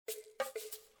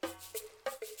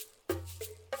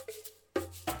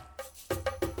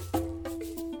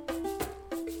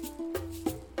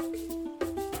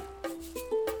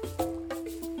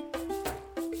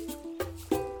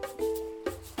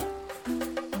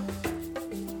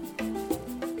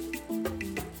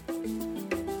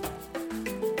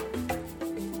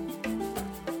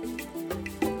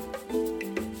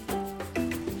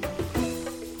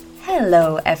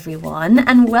Hello everyone,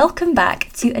 and welcome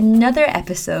back to another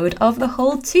episode of The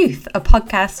Whole Tooth, a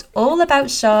podcast all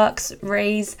about sharks,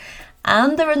 rays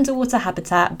and their underwater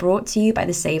habitat, brought to you by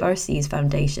the Save Our Seas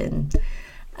Foundation.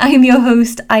 I'm your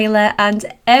host Isla, and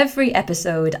every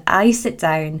episode I sit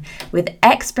down with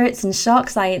experts in shark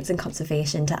science and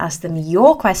conservation to ask them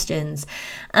your questions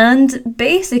and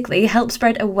basically help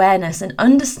spread awareness and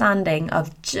understanding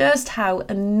of just how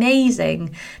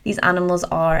amazing these animals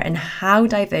are and how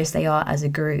diverse they are as a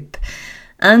group.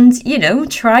 And,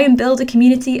 try and build a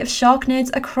community of shark nerds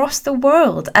across the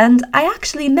world. And I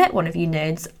actually met one of you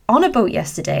nerds on a boat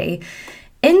yesterday,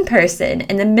 in person,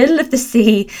 in the middle of the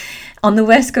sea, on the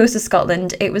west coast of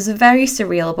Scotland. It was very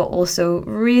surreal, but also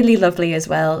really lovely as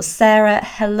well. Sarah,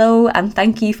 hello, and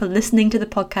thank you for listening to the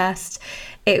podcast.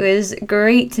 It was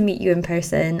great to meet you in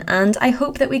person, and I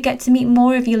hope that we get to meet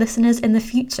more of you listeners in the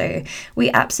future.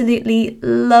 We absolutely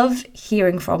love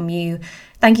hearing from you.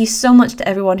 Thank you so much to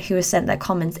everyone who has sent their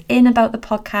comments in about the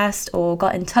podcast or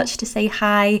got in touch to say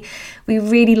hi. We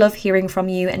really love hearing from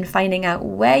you and finding out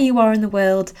where you are in the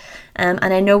world. And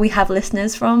I know we have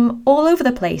listeners from all over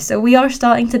the place. So we are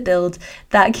starting to build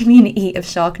that community of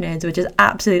shark nerds, which is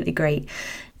absolutely great.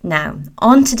 Now,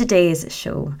 on to today's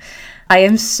show. I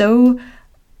am so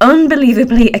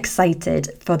unbelievably excited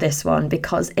for this one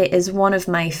because it is one of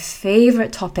my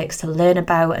favourite topics to learn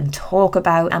about and talk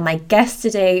about, and my guests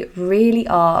today really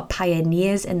are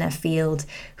pioneers in their field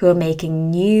who are making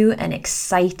new and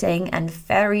exciting and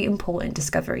very important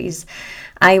discoveries.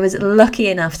 I was lucky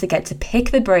enough to get to pick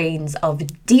the brains of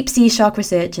deep sea shark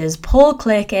researchers Paul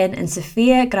Clerkin and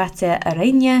Sofia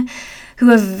Aranha,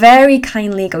 who are very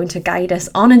kindly going to guide us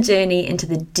on a journey into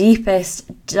the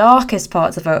deepest, darkest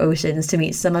parts of our oceans to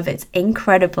meet some of its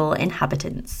incredible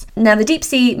inhabitants. Now, the deep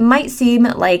sea might seem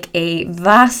like a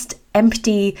vast,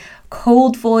 empty,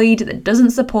 cold void that doesn't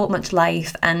support much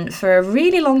life, and for a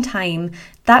really long time,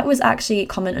 that was actually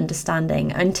common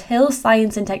understanding until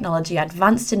science and technology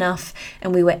advanced enough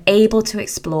and we were able to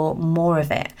explore more of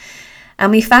it.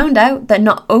 And we found out that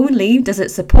not only does it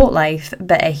support life,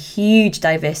 but a huge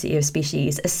diversity of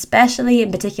species, especially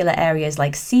in particular areas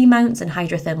like seamounts and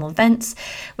hydrothermal vents,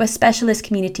 where specialist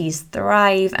communities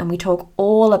thrive, and we talk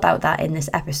all about that in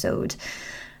this episode.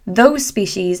 Those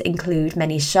species include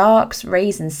many sharks,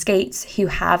 rays and skates who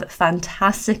have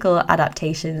fantastical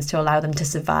adaptations to allow them to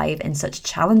survive in such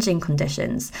challenging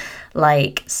conditions,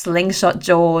 like slingshot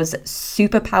jaws,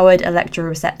 superpowered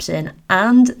electroreception,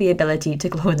 and the ability to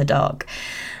glow in the dark.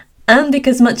 And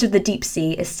because much of the deep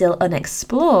sea is still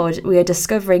unexplored, we are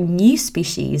discovering new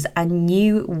species and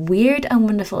new weird and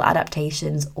wonderful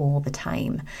adaptations all the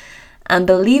time. And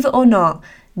believe it or not,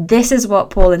 this is what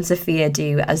Paul and Sofia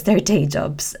do as their day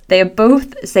jobs. They are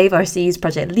both Save Our Seas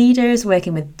project leaders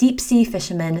working with deep sea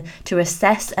fishermen to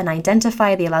assess and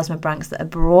identify the elasmobranchs that are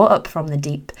brought up from the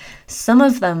deep, some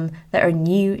of them that are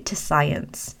new to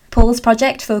science. Paul's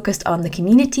project focused on the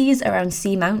communities around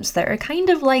seamounts that are kind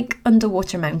of like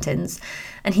underwater mountains,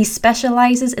 and he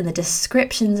specialises in the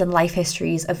descriptions and life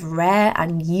histories of rare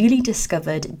and newly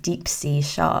discovered deep sea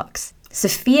sharks.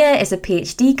 Sofia is a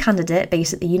PhD candidate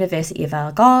based at the University of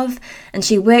Algarve, and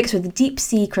she works with deep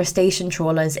sea crustacean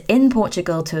trawlers in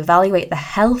Portugal to evaluate the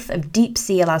health of deep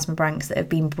sea elasmobranchs that have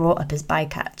been brought up as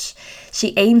bycatch.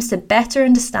 She aims to better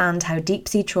understand how deep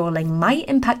sea trawling might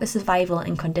impact the survival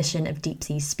and condition of deep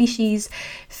sea species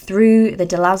through the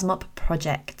Delasmop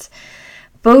project.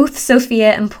 Both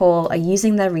Sofia and Paul are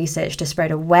using their research to spread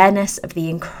awareness of the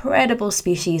incredible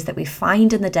species that we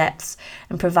find in the depths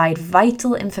and provide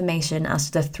vital information as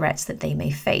to the threats that they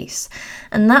may face.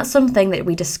 And that's something that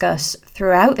we discuss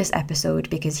throughout this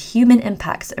episode, because human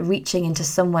impacts are reaching into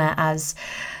somewhere as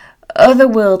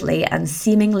otherworldly and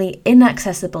seemingly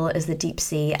inaccessible as the deep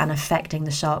sea and affecting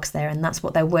the sharks there, and that's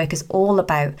what their work is all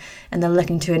about, and they're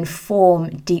looking to inform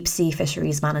deep sea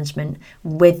fisheries management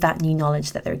with that new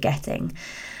knowledge that they're getting.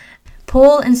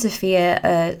 Paul and Sofia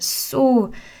are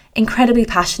so incredibly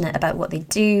passionate about what they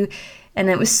do, and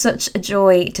it was such a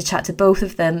joy to chat to both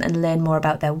of them and learn more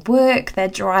about their work, their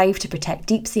drive to protect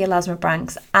deep sea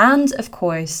elasmobranchs, and of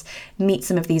course meet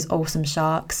some of these awesome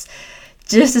sharks.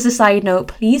 Just as a side note,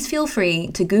 please feel free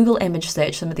to Google image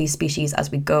search some of these species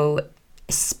as we go,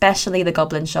 especially the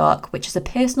goblin shark, which is a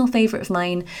personal favourite of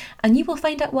mine, and you will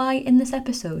find out why in this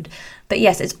episode. But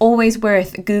yes, it's always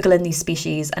worth Googling these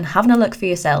species and having a look for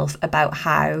yourself about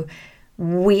how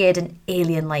weird and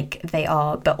alien-like they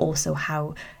are, but also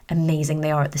how amazing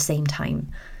they are at the same time.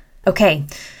 Okay,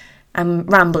 I'm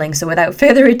rambling, so without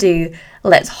further ado,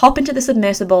 let's hop into the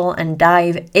submersible and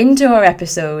dive into our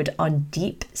episode on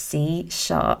deep sea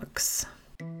sharks.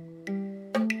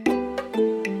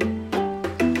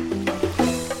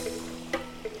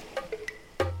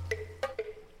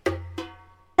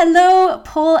 Hello,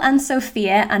 Paul and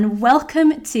Sophia, and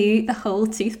welcome to the Whole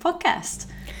Tooth podcast.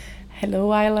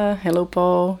 Hello, Isla. Hello,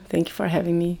 Paul. Thank you for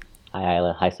having me. Hi,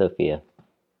 Isla. Hi, Sofia.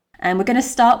 And we're going to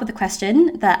start with a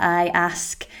question that I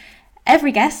ask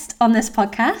every guest on this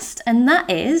podcast, and that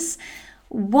is,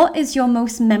 what is your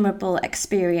most memorable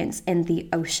experience in the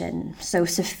ocean? So,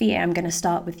 Sophia, I'm going to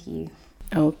start with you.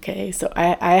 Okay, so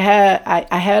I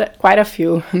had quite a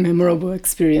few memorable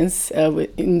experience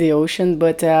in the ocean,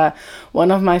 but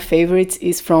one of my favorites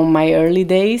is from my early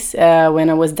days when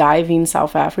I was diving in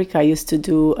South Africa. I used to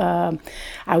do.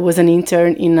 I was an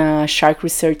intern in a shark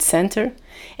research center,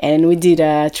 and we did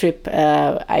a trip.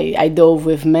 I dove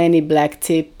with many black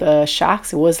tip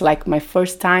sharks. It was like my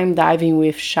first time diving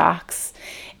with sharks,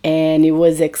 and it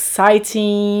was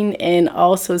exciting and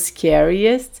also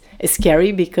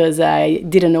scary because I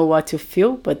didn't know what to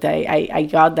feel, but I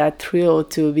got that thrill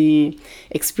to be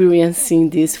experiencing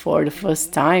this for the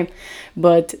first time.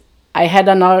 But I had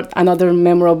another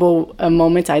memorable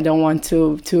moment. I don't want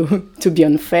to be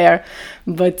unfair,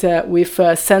 but with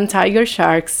sand tiger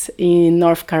sharks in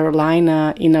North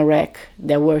Carolina in a wreck.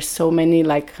 There were so many,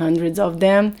 like hundreds of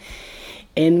them,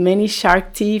 and many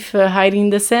shark teeth hiding in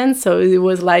the sand. So it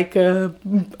was like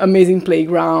an amazing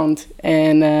playground.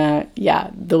 And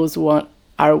those are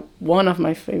one of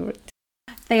my favorites.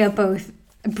 They are both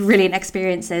brilliant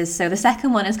experiences. So the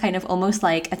second one is kind of almost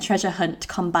like a treasure hunt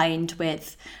combined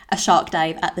with a shark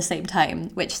dive at the same time,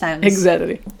 which sounds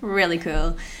exactly really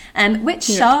cool. Which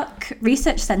shark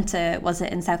research centre was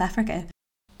it in South Africa?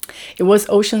 It was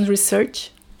Oceans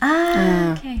Research.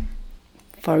 Okay.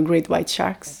 For great white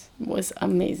sharks. It was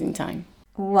amazing time.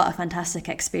 What a fantastic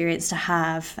experience to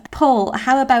have. Paul,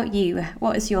 how about you?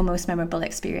 What is your most memorable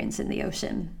experience in the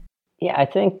ocean? Yeah, I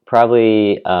think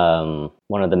probably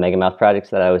one of the megamouth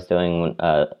projects that I was doing.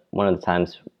 One of the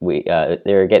times they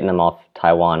were getting them off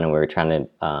Taiwan, and we were trying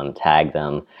to tag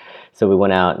them. So we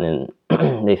went out and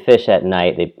they fish at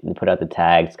night. They put out the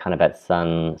tags kind of at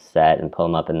sunset and pull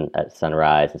them up at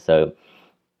sunrise. And so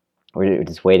we're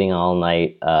just waiting all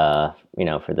night,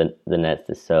 for the nets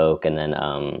to soak, and then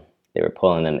they were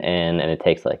pulling them in, and it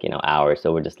takes hours.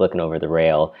 So we're just looking over the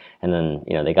rail, and then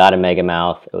they got a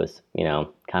megamouth. It was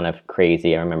kind of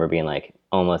crazy. I remember being like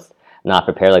almost not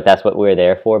prepared. Like that's what we were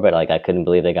there for, but like I couldn't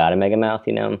believe they got a megamouth.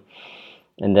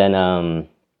 And then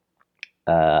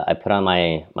I put on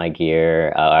my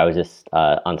gear. I was just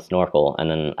on snorkel,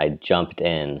 and then I jumped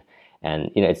in.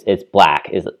 And it's black,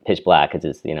 it's pitch black, because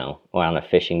it's we're on a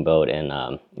fishing boat in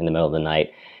the middle of the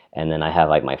night, and then I have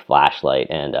like my flashlight,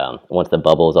 and once the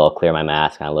bubbles all clear my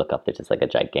mask, and I look up, there's just like a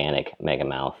gigantic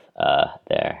megamouth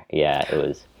there. Yeah, it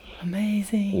was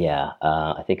amazing. Yeah,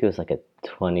 I think it was like a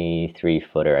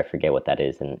 23-footer. I forget what that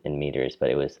is in meters, but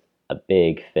it was a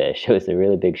big fish. It was a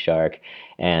really big shark,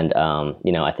 and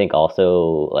I think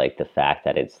also like the fact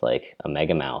that it's like a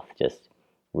megamouth just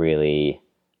really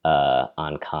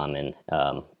uncommon,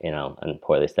 and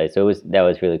poorly studied. So that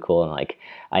was really cool. And like,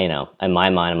 in my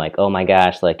mind, I'm like, oh my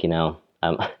gosh, like, it's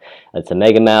a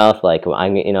megamouth. Like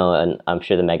and I'm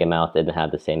sure the megamouth didn't have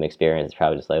the same experience. It's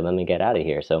probably just like, let me get out of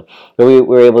here. So, but we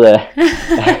were able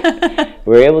to,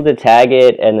 we were able to tag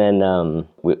it, and then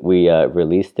we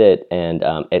released it, and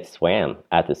it swam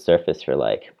at the surface for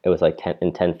it was like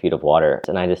 10 feet of water,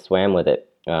 and I just swam with it,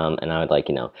 and I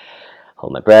would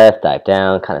hold my breath, dive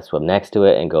down, kind of swim next to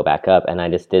it, and go back up. And I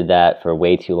just did that for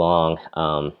way too long.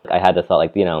 I had the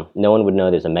thought, no one would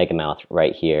know there's a megamouth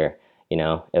right here,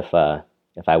 if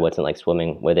I wasn't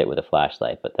swimming with it with a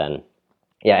flashlight. But then,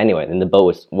 anyway, then the boat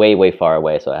was way, way far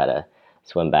away, so I had to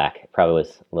swim back. It probably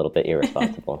was a little bit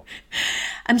irresponsible.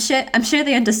 I'm sure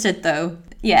they understood though.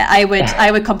 Yeah, I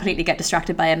would completely get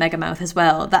distracted by a megamouth as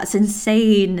well. That's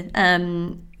insane.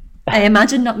 I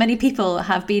imagine not many people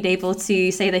have been able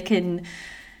to say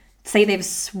they've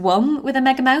swum with a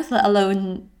megamouth, let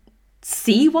alone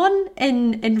see one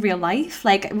in real life.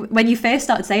 Like when you first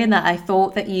started saying that, I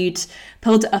thought that you'd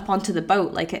pulled it up onto the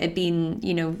boat, like it had been,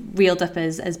 reeled up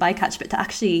as bycatch, but to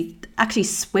actually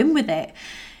swim with it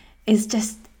is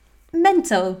just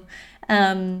mental.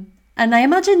 And I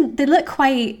imagine they look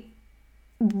quite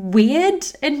weird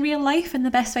in real life in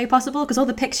the best way possible, because all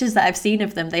the pictures that I've seen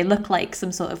of them, they look like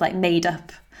some sort of made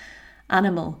up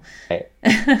animal.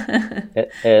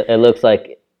 It looks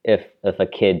like if a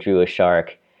kid drew a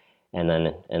shark, and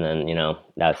then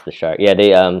that's the shark. Yeah, they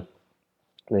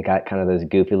got kind of those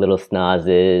goofy little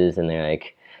snozzes, and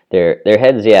they're their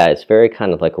heads, it's very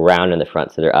kind of round in the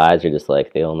front, so their eyes are just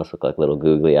they almost look like little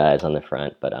googly eyes on the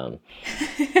front, but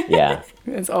yeah.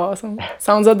 It's awesome.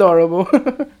 Sounds adorable.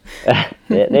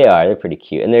 They are. They're pretty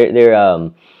cute, and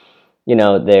they're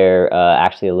they're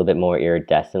actually a little bit more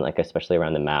iridescent, like especially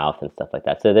around the mouth and stuff like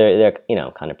that. So they're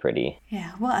kind of pretty.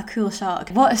 Yeah, what a cool shark.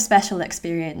 What a special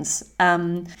experience.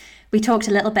 We talked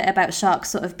a little bit about sharks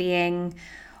sort of being,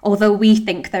 although we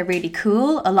think they're really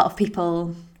cool, a lot of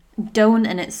people don't,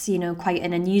 and it's quite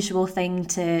an unusual thing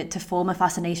to form a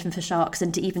fascination for sharks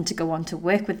and to go on to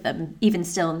work with them even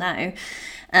still now,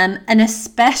 and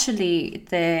especially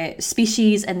the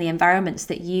species and the environments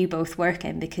that you both work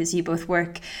in, because you both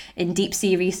work in deep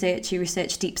sea research. You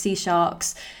research deep sea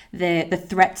sharks, the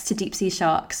threats to deep sea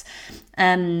sharks,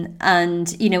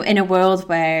 and in a world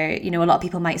where a lot of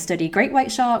people might study great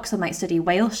white sharks or might study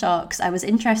whale sharks, I was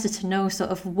interested to know sort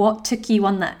of what took you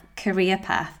on that career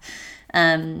path.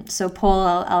 So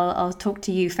Paul, I'll talk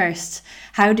to you first.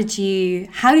 How did you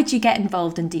get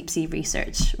involved in deep sea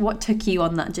research? What took you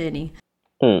on that journey?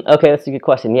 Okay, that's a good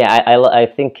question. Yeah, I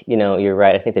think you're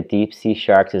right. I think the deep sea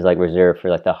sharks is like reserved for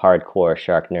like the hardcore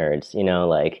shark nerds.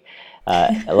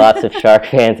 Lots of shark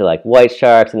fans are like white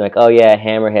sharks and like, oh yeah,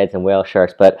 hammerheads and whale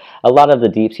sharks. But a lot of the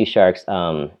deep sea sharks,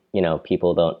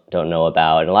 people don't know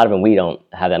about, and a lot of them we don't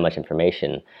have that much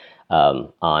information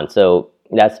on. So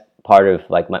that's part of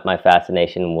like my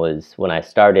fascination was when I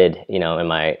started, in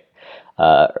my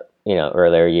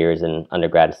earlier years in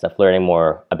undergrad and stuff, learning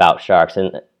more about sharks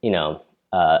and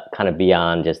kind of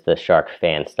beyond just the shark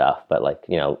fan stuff, but like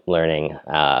learning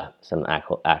some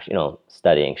actual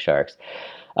studying sharks.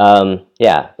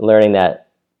 Learning that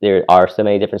there are so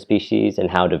many different species and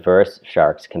how diverse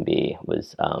sharks can be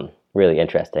was really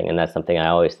interesting, and that's something I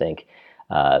always think.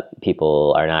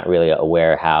 People are not really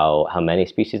aware how many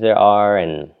species there are,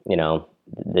 and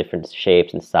different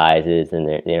shapes and sizes, and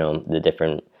the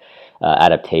different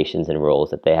adaptations and roles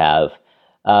that they have.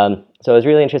 So I was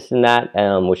really interested in that,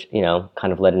 which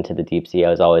kind of led into the deep sea. I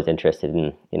was always interested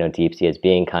in deep sea as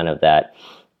being kind of that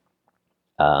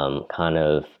kind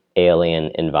of alien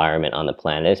environment on the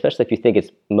planet, especially if you think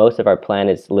it's most of our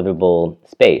planet's livable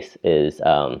space is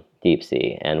deep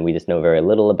sea, and we just know very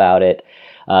little about it.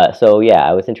 So yeah,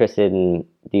 I was interested in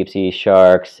deep sea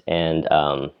sharks and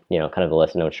kind of the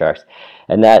lesser known sharks,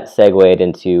 and that segued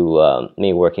into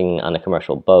me working on a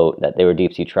commercial boat that they were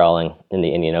deep sea trawling in the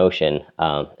Indian Ocean,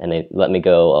 and they let me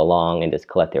go along and just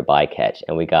collect their bycatch,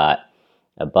 and we got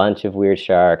a bunch of weird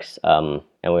sharks, and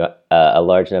we got a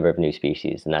large number of new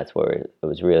species, and that's where it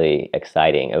was really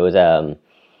exciting. It was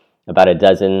about a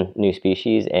dozen new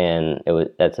species, and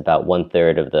that's about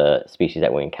 1/3 of the species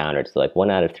that we encountered. So like 1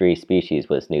 out of 3 species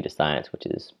was new to science, which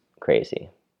is crazy.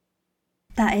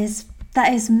 That is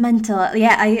mental.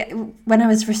 Yeah, when I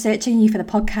was researching you for the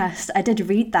podcast, I did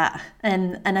read that,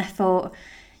 and I thought,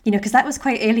 because that was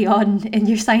quite early on in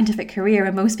your scientific career,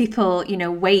 and most people,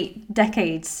 wait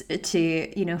decades to,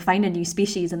 find a new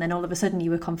species, and then all of a sudden you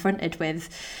were confronted with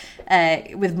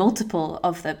multiple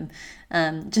of them.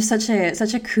 Just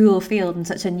such a cool field, and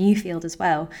such a new field as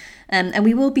well. And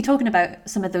we will be talking about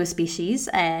some of those species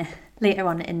later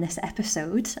on in this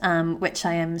episode, which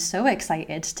I am so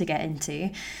excited to get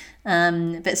into.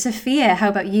 But Sofia, how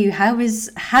about you?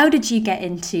 How did you get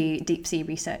into deep sea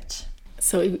research?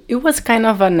 So it was kind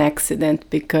of an accident,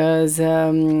 because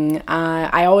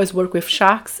I always work with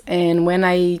sharks, and when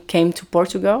I came to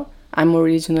Portugal, I'm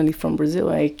originally from Brazil,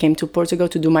 I came to Portugal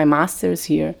to do my master's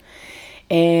here,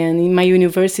 and in my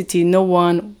university no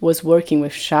one was working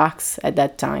with sharks at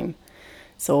that time.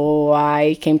 So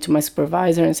I came to my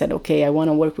supervisor and said, okay, I want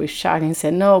to work with sharks. And he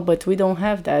said, no, but we don't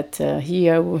have that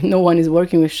here. No one is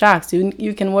working with sharks.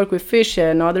 You can work with fish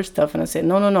and other stuff. And I said,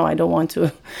 no, I don't want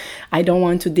to. I don't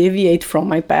want to deviate from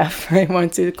my path. I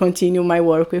want to continue my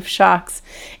work with sharks.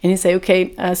 And he said,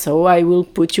 okay, so I will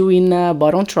put you in a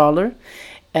bottom trawler,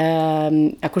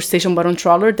 a crustacean bottom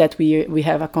trawler that we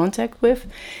have a contact with.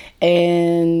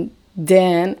 And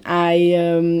then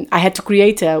I had to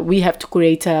we have to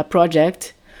create a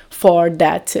project for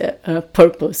that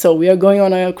purpose. So we are going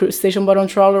on a crustacean bottom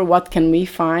trawler. What can we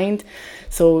find?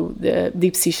 So the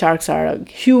deep sea sharks are a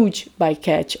huge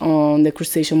bycatch on the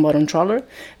crustacean bottom trawler.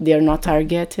 They are not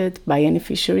targeted by any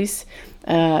fisheries,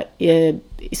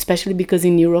 especially because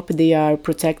in Europe they are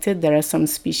protected. There are some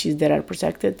species that are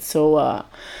protected. So I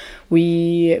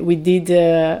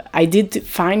did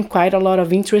find quite a lot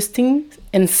of interesting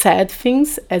and sad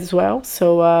things as well.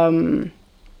 So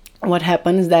what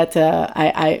happened is that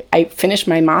I finished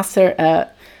my master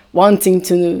wanting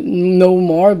to know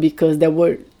more, because there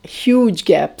were huge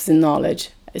gaps in knowledge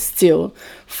still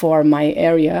for my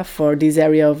area, for this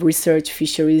area of research,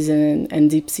 fisheries and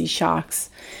deep sea sharks.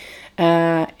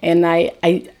 And I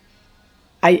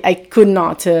could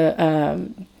not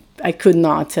I could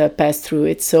not pass through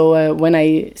it. So when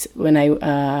I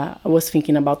was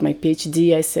thinking about my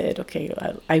PhD, I said, okay,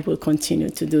 I will continue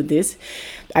to do this.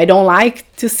 I don't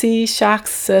like to see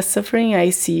sharks suffering. I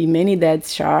see many dead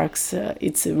sharks.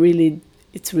 It's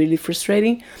really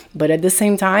frustrating. But at the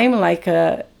same time, like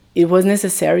it was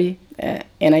necessary,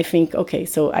 and I think, okay,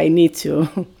 so I need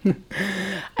to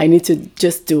I need to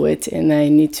just do it, and I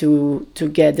need to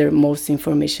gather most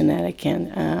information that I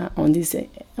can on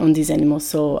these animals.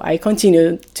 So I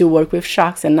continue to work with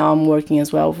sharks, and now I'm working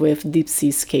as well with deep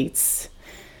sea skates.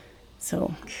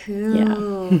 So cool,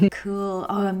 yeah. Cool.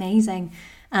 Oh, amazing.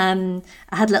 I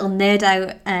had a little nerd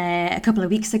out a couple of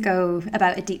weeks ago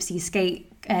about a deep sea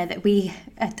skate that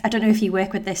I don't know if you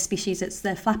work with this species. It's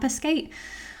the flapper skate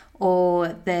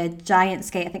or the giant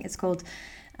skate, I think it's called.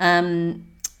 And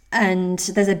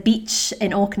there's a beach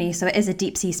in Orkney, so it is a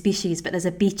deep sea species, but there's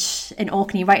a beach in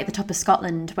Orkney right at the top of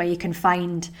Scotland where you can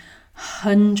find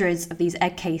hundreds of these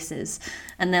egg cases,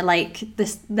 and they're like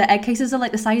this. The egg cases are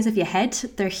like the size of your head.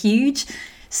 They're huge.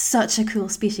 Such a cool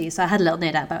species. So I had a little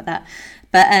nerd out about that.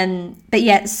 But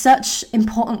yeah, such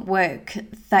important work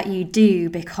that you do,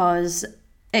 because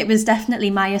it was definitely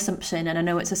my assumption, and I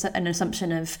know it's an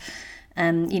assumption of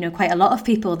quite a lot of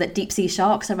people, that deep sea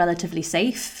sharks are relatively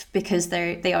safe because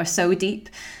they are so deep,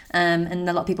 and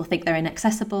a lot of people think they're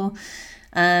inaccessible,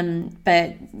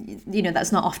 but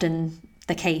that's not often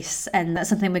the case, and that's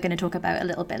something we're going to talk about a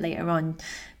little bit later on.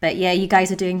 But yeah, you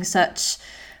guys are doing such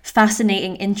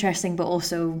fascinating, interesting, but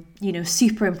also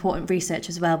super important research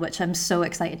as well, which I'm so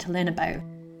excited to learn about.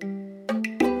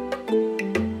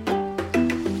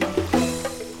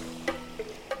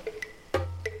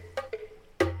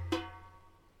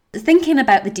 Thinking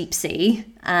about the deep sea,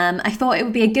 I thought it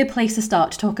would be a good place to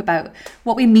start to talk about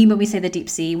what we mean when we say the deep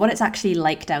sea, what it's actually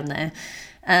like down there.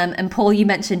 And Paul, you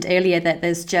mentioned earlier that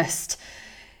there's just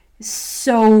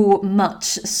so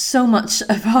much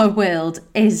of our world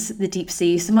is the deep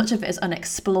sea. So much of it is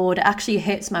unexplored. It actually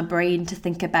hurts my brain to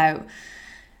think about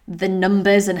the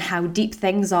numbers and how deep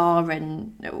things are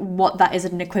and what that is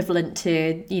an equivalent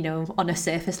to, on a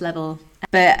surface level.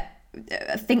 But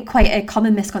I think quite a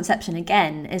common misconception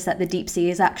again is that the deep sea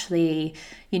is actually,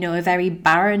 a very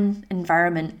barren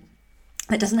environment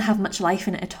that doesn't have much life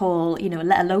in it at all,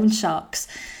 let alone sharks.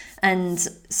 And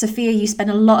Sofia, you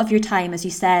spend a lot of your time, as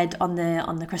you said, on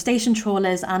the crustacean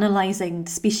trawlers, analysing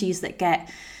the species that get,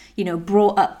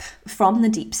 brought up from the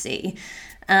deep sea.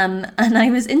 And I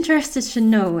was interested to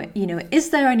know,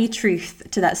 is there any truth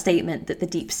to that statement that the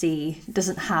deep sea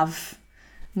doesn't have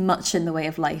much in the way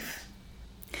of life?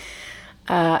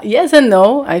 Yes and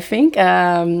no, I think.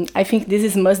 I think this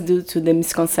is most due to the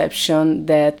misconception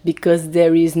that because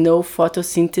there is no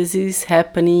photosynthesis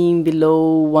happening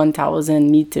below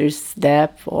 1,000 meters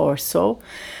depth or so,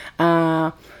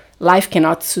 life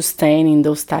cannot sustain in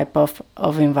those type of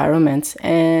environments.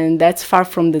 And that's far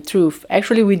from the truth.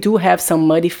 Actually, we do have some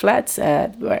muddy flats,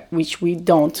 which we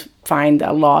don't find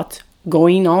a lot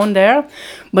going on there,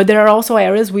 but there are also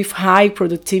areas with high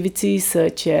productivity,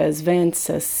 such as vents,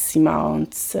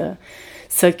 seamounts,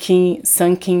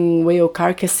 sunken whale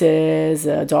carcasses,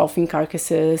 dolphin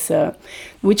carcasses,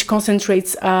 which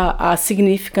concentrates a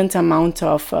significant amount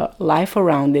of life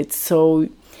around it. So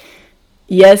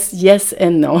yes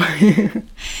and no.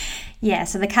 Yeah,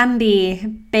 so there can be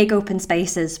big open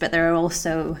spaces, but there are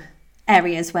also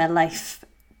areas where life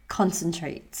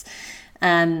concentrates.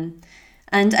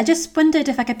 And I just wondered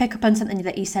if I could pick up on something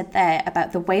that you said there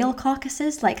about the whale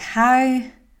carcasses. Like, how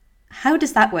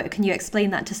does that work? Can you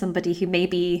explain that to somebody who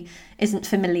maybe isn't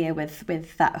familiar with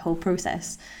that whole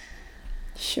process?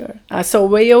 Sure. So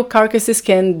whale carcasses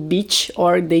can beach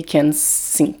or they can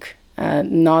sink.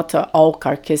 Not all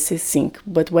carcasses sink,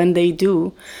 but when they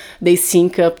do, they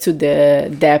sink up to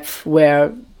the depth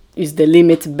where is the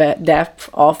limit depth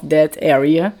of that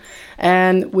area.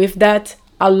 And with that,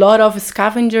 a lot of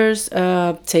scavengers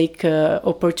take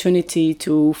opportunity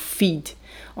to feed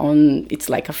on. It's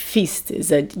like a feast. It's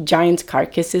a giant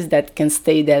carcasses that can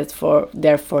stay there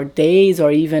for days or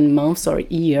even months or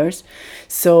years.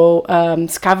 So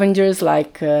scavengers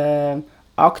like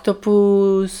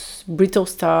octopus, brittle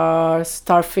stars,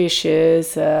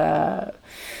 starfishes,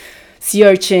 sea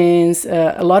urchins,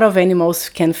 a lot of animals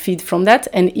can feed from that,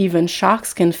 and even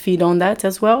sharks can feed on that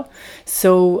as well.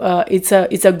 So it's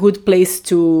a good place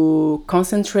to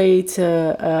concentrate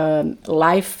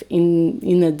life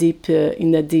in the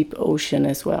deep ocean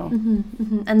as well. Mm-hmm,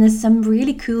 mm-hmm. And there's some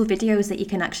really cool videos that you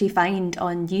can actually find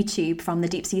on YouTube from the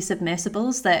deep sea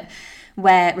submersibles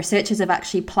where researchers have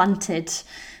actually planted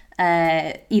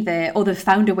they've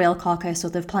found a whale carcass, or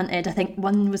they've planted, I think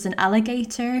one was an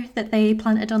alligator that they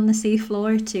planted on the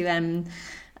seafloor to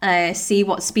see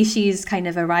what species kind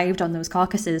of arrived on those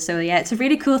carcasses. So yeah, it's a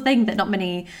really cool thing that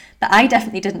I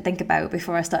definitely didn't think about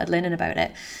before I started learning about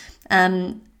it.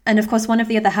 And of course, one of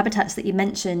the other habitats that you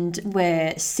mentioned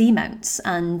were seamounts.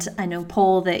 And I know,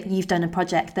 Paul, that you've done a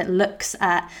project that looks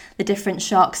at the different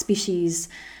shark species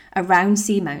around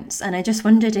seamounts. And I just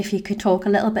wondered if you could talk a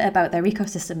little bit about their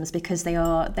ecosystems, because they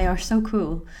are so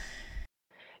cool.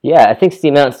 Yeah, I think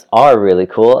seamounts are really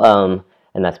cool.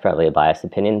 And that's probably a biased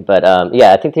opinion, but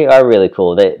yeah, I think they are really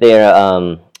cool. They're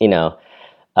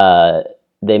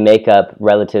they make up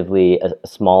relatively a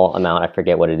small amount. I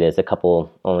forget what it is,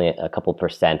 only a couple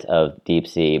percent of deep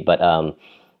sea. But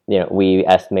we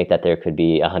estimate that there could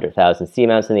be 100,000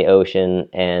 seamounts in the ocean,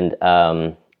 and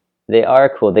they are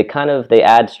cool. They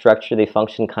add structure. They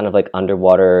function kind of like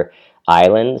underwater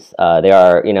islands. They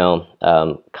are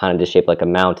kind of just shaped like a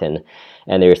mountain,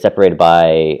 and they're separated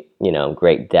by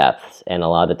great depths. And a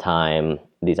lot of the time,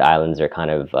 these islands are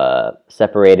kind of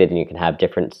separated, and you can have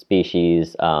different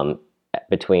species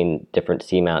between different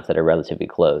seamounts that are relatively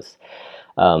close.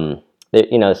 So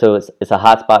it's a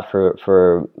hotspot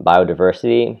for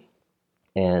biodiversity,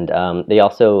 and they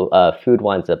also food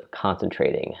winds up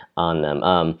concentrating on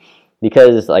them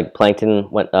because like plankton,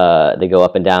 when they go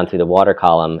up and down through the water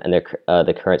column, and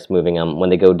the current's moving them. When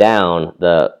they go down,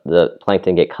 the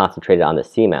plankton get concentrated on the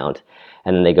seamount,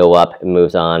 and then they go up and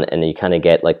moves on, and then you kind of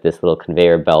get like this little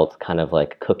conveyor belt, kind of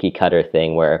like cookie cutter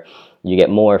thing, where you get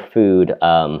more food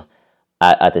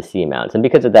at the seamounts, and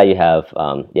because of that, you have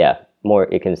more.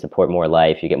 It can support more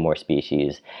life. You get more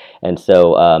species, and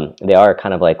so they are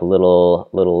kind of like little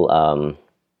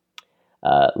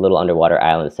underwater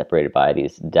islands separated by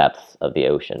these depths of the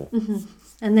ocean. Mm-hmm.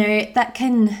 And that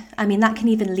can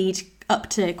even lead up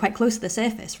to quite close to the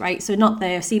surface, right? So not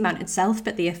the seamount itself,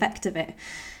 but the effect of it,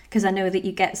 because I know that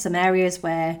you get some areas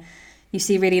where you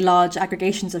see really large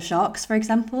aggregations of sharks, for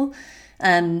example,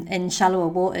 in shallower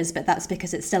waters, but that's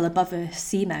because it's still above a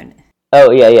seamount. Oh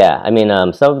yeah. I mean,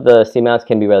 some of the seamounts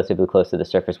can be relatively close to the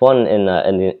surface. One in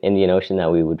the Indian Ocean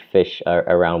that we would fish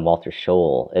around Walter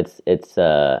Shoal. It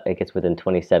gets within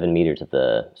 27 meters of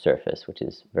the surface, which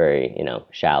is very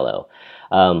shallow.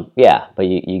 But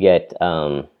you get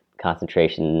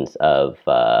concentrations of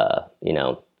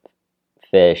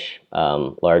fish,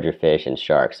 larger fish, and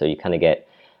sharks. So you kind of get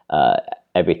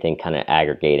everything kind of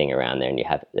aggregating around there, and you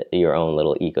have your own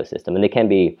little ecosystem, and they can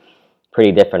be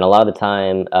pretty different. A lot of the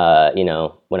time,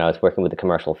 when I was working with the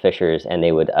commercial fishers, and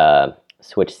they would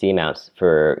switch seamounts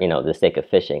for the sake of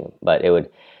fishing, but it would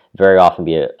very often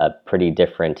be a pretty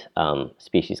different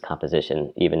species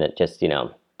composition. Even at just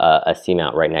a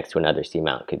seamount right next to another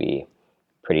seamount could be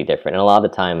pretty different. And a lot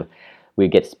of the time, we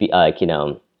get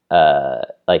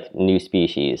like new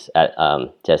species at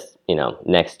just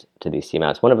next to these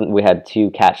seamounts. One of them, we had two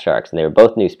cat sharks, and they were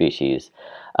both new species,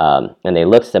 and they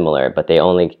looked similar, but they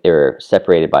were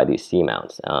separated by these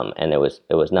seamounts, and it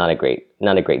was not a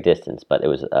great distance, but it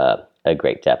was a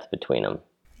great depth between them.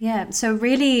 Yeah, so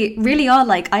really are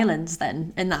like islands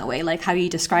then, in that way, like how you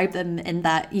describe them, in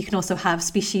that you can also have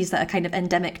species that are kind of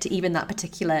endemic to even that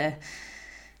particular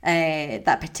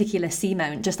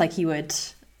seamount, just like you would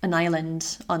an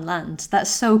island on land. That's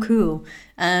so cool.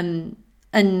 And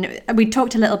we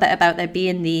talked a little bit about there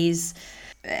being these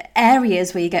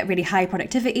areas where you get really high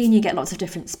productivity and you get lots of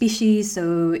different species.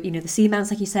 So, the seamounts,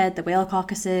 like you said, the whale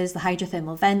carcasses, the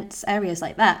hydrothermal vents, areas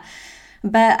like that.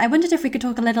 But I wondered if we could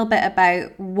talk a little bit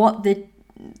about what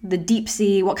the deep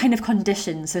sea, what kind of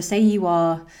conditions, so say you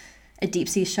are a deep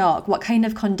sea shark, what kind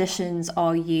of conditions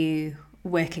are you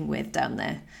working with down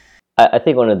there? I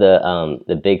think one of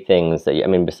the big things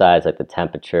that besides like the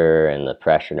temperature and the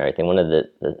pressure and everything, one of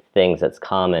the things that's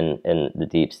common in the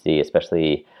deep sea,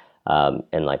 especially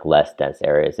in like less dense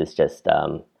areas, is just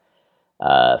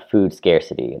food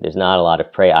scarcity. There's not a lot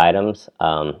of prey items,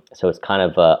 so it's kind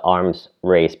of an arms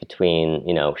race between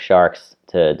sharks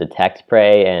to detect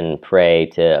prey and prey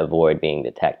to avoid being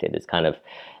detected. It's kind of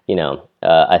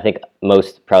I think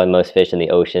most fish in the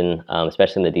ocean,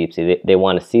 especially in the deep sea, they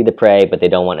want to see the prey, but they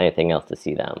don't want anything else to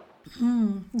see them.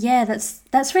 Yeah,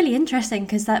 that's really interesting,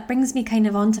 because that brings me kind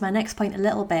of on to my next point a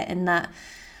little bit, in that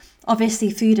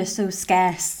obviously food is so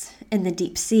scarce in the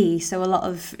deep sea, so a lot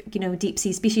of deep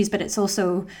sea species, but it's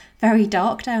also very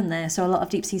dark down there, so a lot of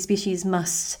deep sea species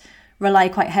must rely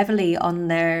quite heavily on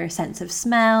their sense of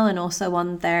smell and also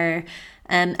on their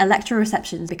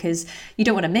electroreceptions, because you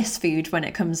don't want to miss food when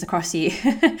it comes across you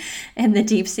in the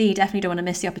deep sea. Definitely don't want to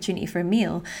miss the opportunity for a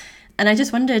meal. And I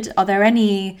just wondered, are there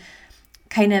any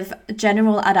kind of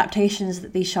general adaptations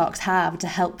that these sharks have to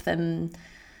help them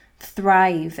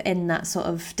thrive in that sort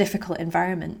of difficult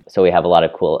environment? So we have a lot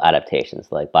of cool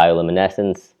adaptations like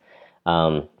bioluminescence.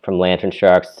 from lantern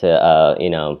sharks to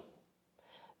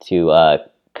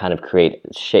kind of create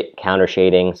counter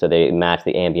shading, so they match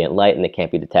the ambient light and they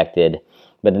can't be detected.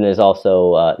 But then there's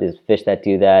also there's fish that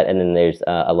do that, and then there's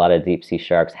a lot of deep sea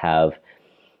sharks have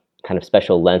kind of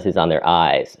special lenses on their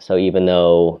eyes. So even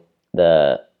though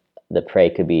the prey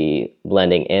could be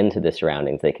blending into the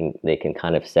surroundings, they can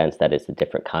kind of sense that it's a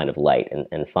different kind of light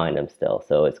and find them still.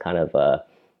 So it's kind of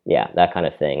that kind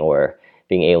of thing. Or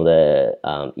being able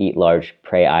to eat large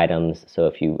prey items. So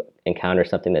if you encounter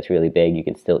something that's really big, you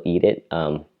can still eat it.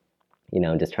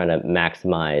 Just trying to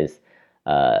maximize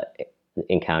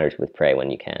encounters with prey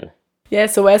when you can. Yeah,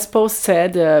 so as Paul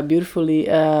said beautifully,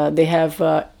 they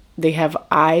have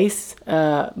eyes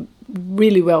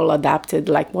really well adapted.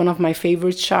 Like one of my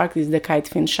favorite sharks is the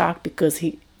kitefin shark, because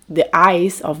the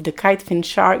eyes of the kitefin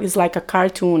shark is like a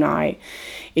cartoon eye.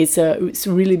 It's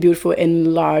really beautiful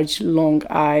and large, long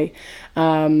eye.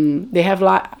 They have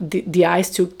the eyes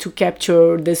to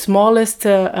capture the smallest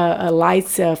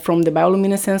lights from the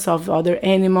bioluminescence of other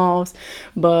animals,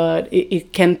 but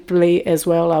it can play as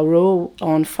well a role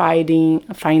on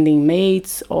finding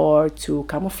mates or to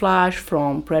camouflage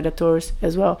from predators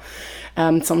as well.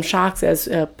 Some sharks, as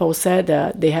Paul said,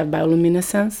 they have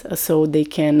bioluminescence, so they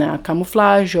can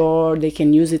camouflage, or they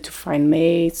can use it to find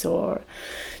mates or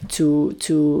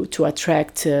to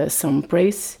attract some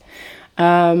prey.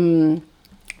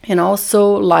 And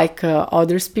also, like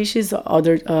other species,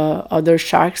 other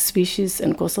shark species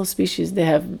and coastal species, they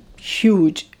have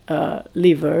huge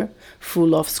liver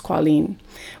full of squalene,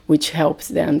 which helps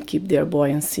them keep their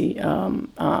buoyancy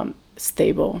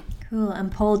stable. Cool.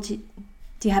 And Paul, do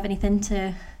you have anything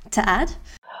to add?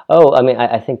 Oh, I mean,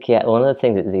 I think, one of the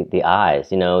things is the eyes.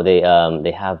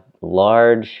 They have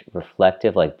large,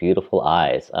 reflective, like beautiful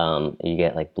eyes. You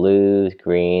get like blues,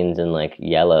 greens, and like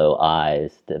yellow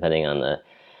eyes, depending on the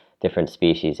different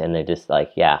species, and they're just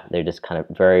they're just kind of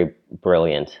very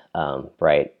brilliant,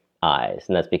 bright eyes,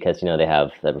 and that's because they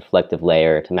have the reflective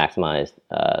layer to maximize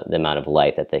the amount of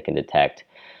light that they can detect,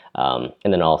 and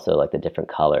then also like the different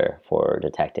color for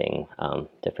detecting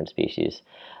different species,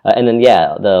 and then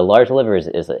the large liver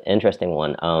is an interesting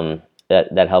one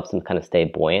that helps them kind of stay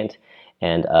buoyant,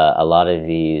 and a lot of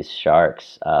these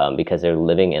sharks, because they're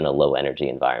living in a low energy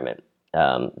environment,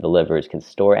 the livers can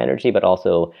store energy, but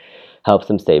also helps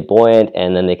them stay buoyant,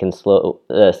 and then they can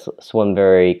swim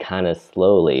very kind of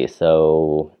slowly.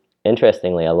 So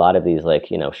interestingly, a lot of these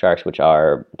sharks, which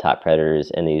are top predators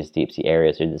in these deep sea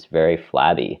areas, are just very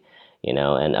flabby,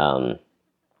 and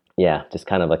just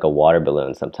kind of like a water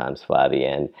balloon, sometimes flabby,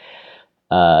 and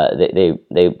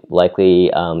they likely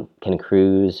can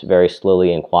cruise very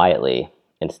slowly and quietly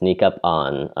and sneak up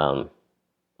on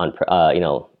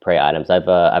prey items. I've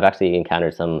actually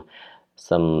encountered some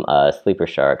sleeper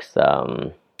sharks,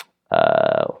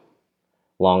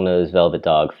 long-nosed velvet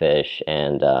dogfish,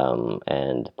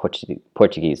 and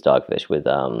Portuguese dogfish with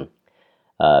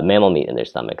mammal meat in their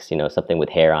stomachs. Something with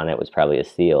hair on it was probably a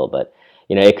seal, but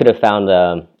it could have found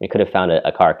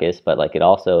a carcass. But like it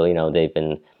also, they've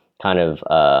been kind of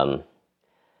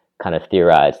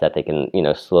theorized that they can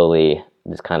slowly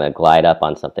just kind of glide up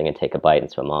on something and take a bite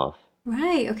and swim off.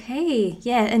 Right, okay.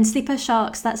 Yeah, and sleeper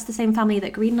sharks, that's the same family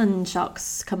that Greenland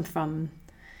sharks come from.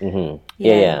 Mm-hmm.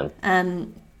 Yeah.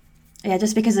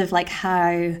 Just because of like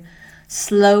how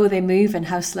slow they move and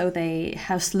how slow they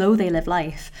live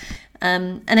life.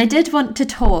 And I did want to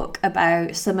talk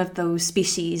about some of those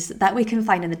species that we can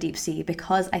find in the deep sea,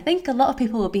 because I think a lot of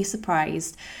people will be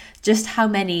surprised just how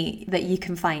many that you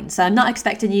can find. So I'm not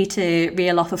expecting you to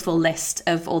reel off a full list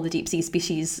of all the deep sea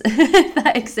species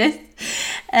that exist.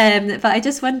 But I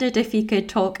just wondered if you could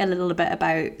talk a little bit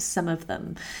about some of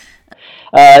them.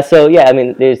 There's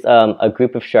a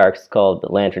group of sharks called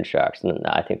lantern sharks, and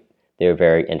I think they're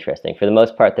very interesting. For the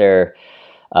most part, they're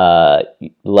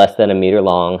less than a meter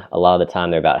long. A lot of the time,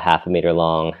 they're about half a meter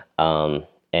long,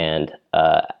 and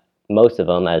most of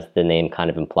them, as the name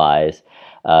kind of implies,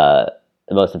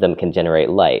 most of them can generate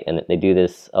light, and they do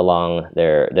this along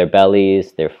their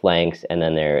bellies, their flanks, and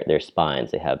then their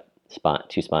spines. They have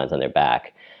two spines on their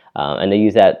back, and they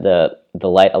use the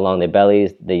light along their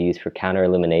bellies. They use for counter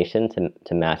illumination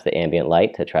to match the ambient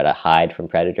light to try to hide from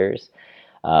predators.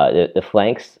 The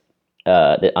flanks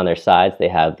on their sides, they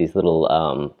have these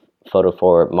little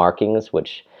photophore markings,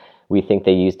 which we think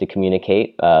they use to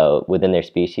communicate within their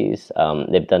species.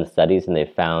 They've done studies, and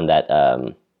they've found that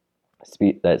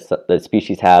that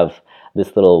species have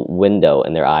this little window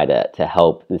in their eye to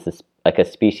help. This is like a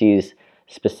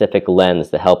species-specific lens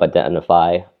to help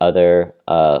identify other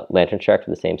lantern sharks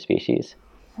of the same species.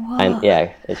 And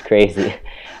yeah, it's crazy.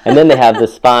 And then they have the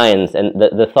spines, and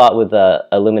the thought with the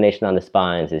illumination on the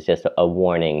spines is just a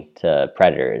warning to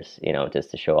predators,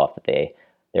 just to show off that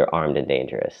they're armed and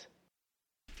dangerous.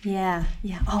 Yeah.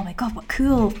 Oh my God, what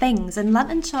cool things. And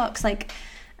lantern sharks, like,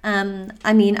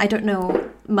 I mean, I don't know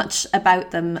much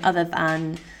about them other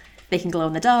than they can glow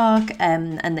in the dark,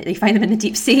 and that they find them in the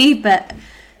deep sea, but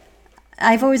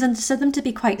I've always understood them to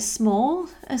be quite small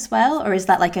as well, or is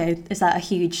that a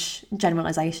huge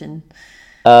generalization?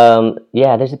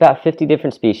 Yeah, there's about 50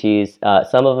 different species.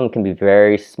 Some of them can be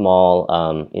very small,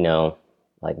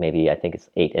 like maybe I think it's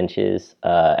 8 inches.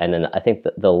 And then I think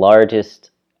the largest,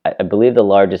 I believe the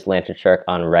largest lantern shark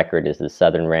on record is the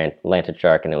southern lantern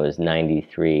shark, and it was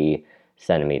 93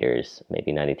 centimeters,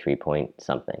 maybe 93 point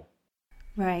something.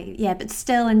 Right, yeah, but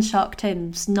still in shark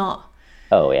terms, not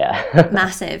Oh, yeah.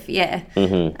 massive, yeah.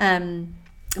 Mm-hmm.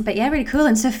 But yeah, really cool.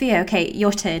 And Sofia, okay,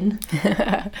 your turn.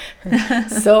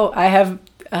 So I have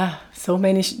so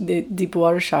many deep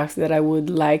water sharks that I would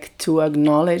like to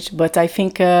acknowledge, but I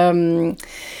think I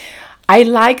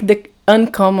like the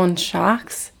uncommon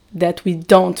sharks that we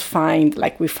don't find,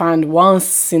 like we find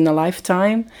once in a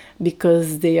lifetime,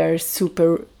 because they are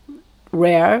super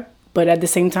rare. But at the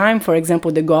same time, for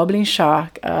example, the goblin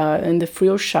shark and the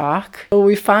frill shark, so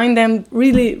we find them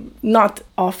really not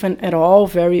often at all,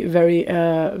 very, very,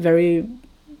 very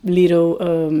little.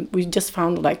 We just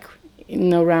found like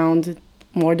in around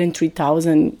more than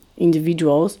 3,000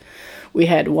 individuals. We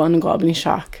had one goblin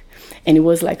shark, and it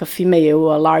was like a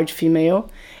large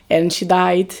female, and she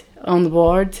died on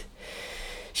board.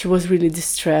 She was really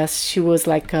distressed. She was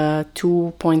like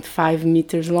 2.5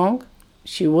 meters long.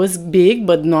 She was big,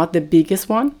 but not the biggest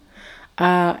one.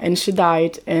 And she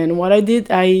died. And what I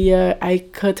did, I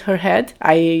cut her head.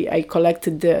 I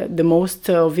collected the most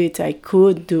of it I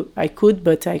could,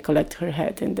 but I collect her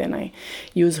head. And then I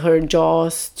use her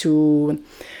jaws to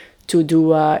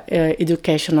do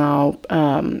educational,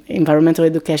 environmental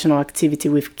educational activity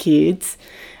with kids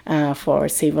for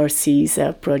Save Our Seas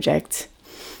project.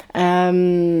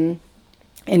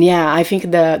 And yeah, I think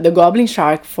the goblin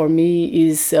shark for me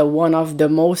is one of the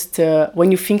most,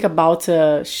 when you think about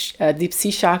deep sea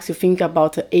sharks, you think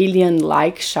about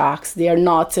alien-like sharks. They are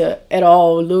not at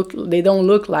all, they don't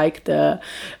look like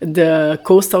the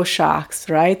coastal sharks,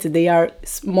 right? They are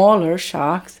smaller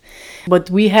sharks,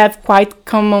 but we have quite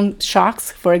common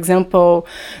sharks. For example,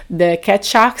 the cat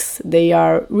sharks, they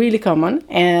are really common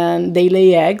and they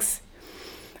lay eggs.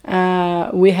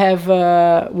 We have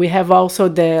also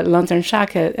the lantern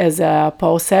shark, as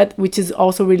Paul said, which is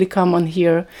also really common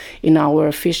here in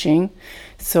our fishing.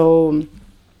 So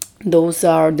those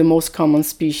are the most common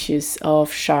species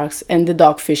of sharks, and the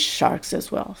dogfish sharks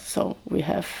as well. So we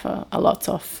have a lot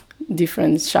of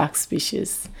different shark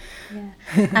species.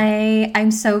 Yeah.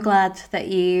 I'm so glad that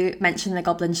you mentioned the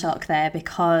goblin shark there,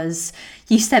 because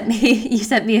you sent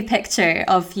me a picture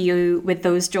of you with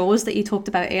those jaws that you talked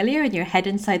about earlier and your head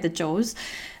inside the jaws.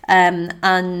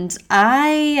 And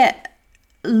I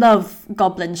love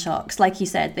goblin sharks. Like you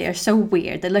said, they are so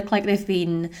weird. They look like they've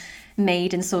been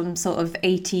made in some sort of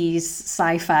 80s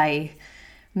sci-fi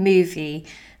movie.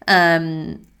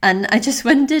 And I just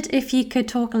wondered if you could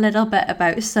talk a little bit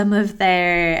about some of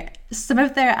their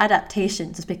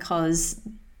adaptations, because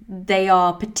they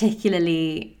are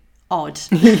particularly odd.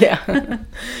 Yeah.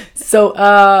 So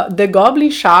the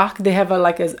goblin shark, they have a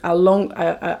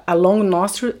long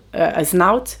nostril, a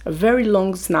snout, a very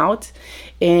long snout,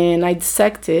 and I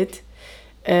dissected,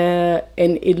 and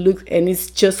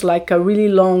it's just like a really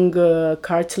long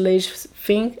cartilage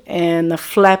thing and a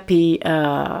flappy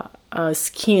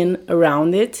skin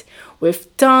around it,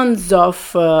 with tons of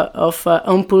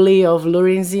ampullae of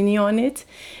Lorenzini on it,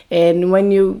 and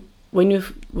when you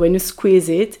squeeze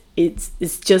it,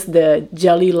 it's just the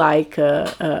jelly-like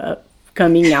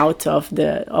coming out of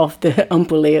the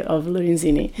ampullae of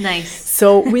Lorenzini. Nice.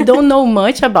 So we don't know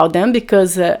much about them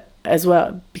because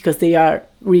they are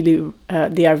really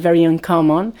they are very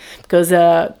uncommon, because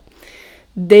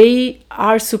they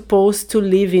are supposed to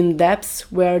live in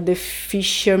depths where the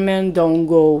fishermen don't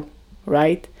go,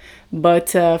 right? But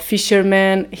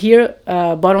fishermen here,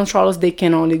 bottom trawlers, they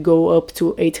can only go up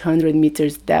to 800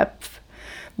 meters depth.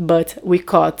 But we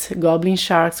caught goblin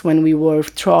sharks when we were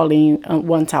trawling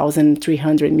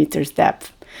 1,300 meters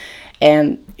depth.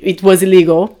 And it was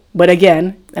illegal. But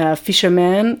again,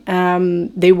 fishermen,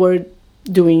 they were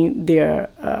doing their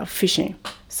fishing.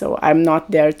 So I'm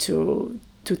not there to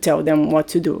tell them what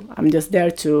to do. I'm just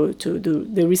there to do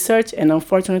the research. And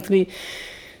unfortunately,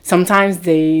 sometimes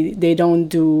they don't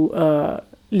do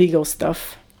legal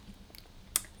stuff.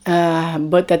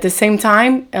 But at the same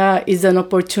time, is an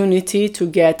opportunity to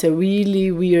get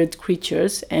really weird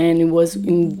creatures. And it was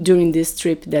during this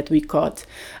trip that we caught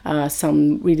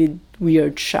some really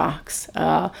weird sharks.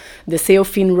 The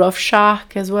sailfin rough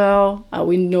shark as well.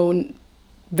 We know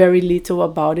very little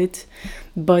about it.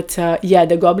 But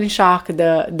the goblin shark,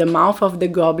 the mouth of the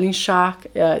goblin shark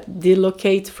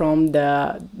dilocate from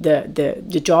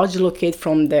the jaws dilocate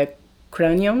from the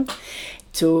cranium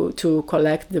to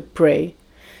collect the prey.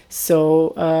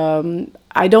 So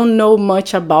I don't know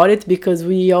much about it because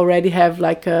we already have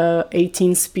like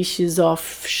 18 species of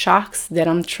sharks that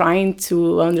I'm trying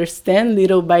to understand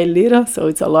little by little. So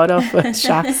it's a lot of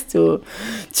sharks to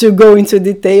go into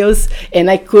details, and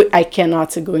I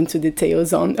cannot go into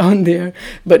details on there.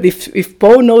 But if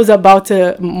Paul knows about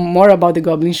more about the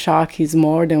goblin shark, he's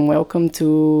more than welcome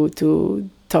to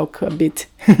talk a bit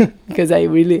because I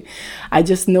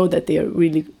just know that they are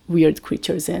really weird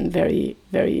creatures and very,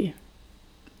 very,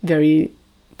 very,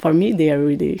 for me, they are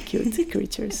really cute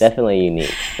creatures. Definitely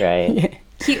unique, right? Yeah.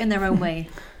 Cute in their own way.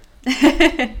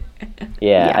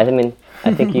 Yeah, I mean,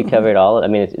 I think you covered all. I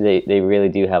mean, they really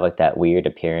do have like that weird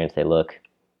appearance. They look,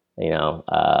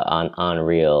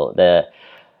 unreal. They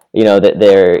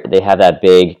have that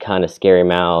big kind of scary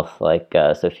mouth, like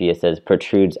Sofia says,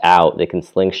 protrudes out. They can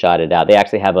slingshot it out. They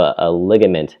actually have a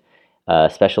ligament,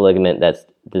 special ligament that's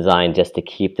designed just to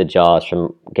keep the jaws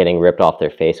from getting ripped off their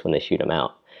face when they shoot them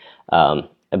out. And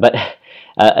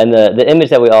the image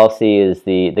that we all see is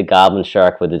the goblin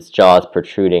shark with its jaws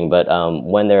protruding. But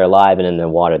when they're alive and in the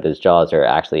water, those jaws are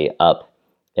actually up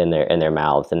in their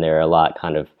mouths, and they're a lot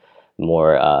kind of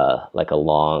more like a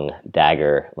long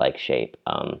dagger-like shape.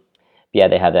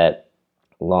 They have that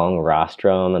long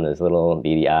rostrum and those little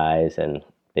beady eyes and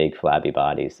big flabby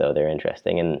bodies, so they're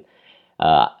interesting. And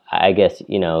I guess,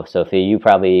 Sophie, you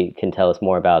probably can tell us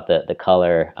more about the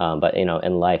color, but,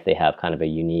 in life they have kind of a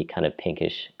unique kind of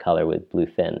pinkish color with blue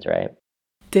fins, right?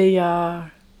 They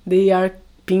are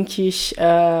pinkish,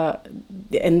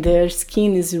 and their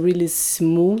skin is really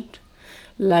smooth.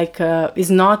 Like it's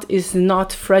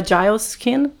not fragile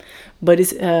skin, but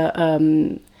it's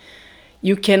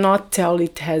you cannot tell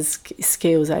it has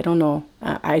scales. I don't know.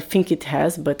 I think it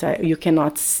has, but you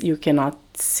cannot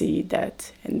see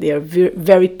that. And they are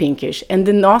very pinkish. And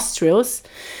the nostrils,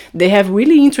 they have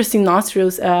really interesting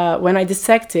nostrils. When I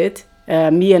dissected,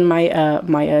 me and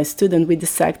my student, we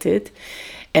dissected,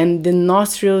 and the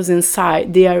nostrils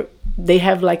inside they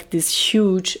have like this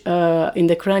huge in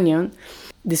the cranium,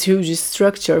 this huge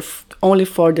structure only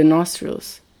for the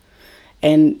nostrils,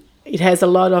 and it has a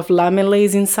lot of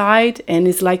lamellae inside, and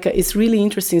it's really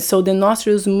interesting. So the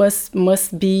nostrils must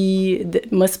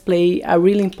play a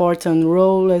really important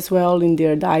role as well in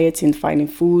their diet, in finding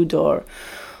food or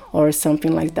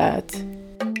something like that.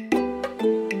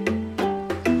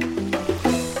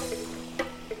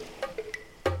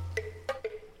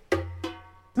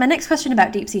 My next question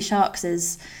about deep sea sharks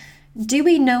is, do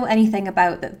we know anything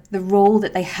about the role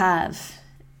that they have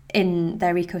in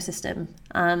their ecosystem?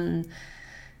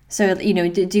 So,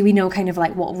 do we know kind of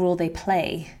like what role they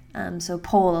play? So,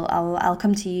 Paul, I'll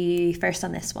come to you first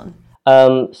on this one.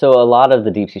 So a lot of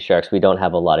the deep sea sharks we don't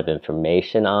have a lot of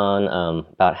information on.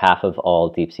 About half of all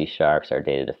deep sea sharks are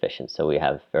data deficient, so we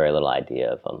have very little idea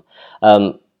of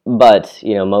them. But,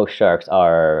 most sharks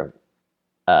are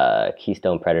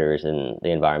keystone predators in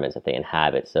the environments that they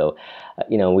inhabit. So,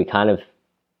 we kind of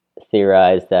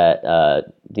theorize that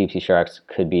deep sea sharks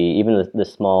could be, even the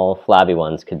small flabby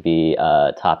ones could be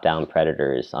top-down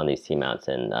predators on these seamounts,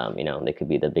 and they could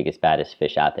be the biggest, baddest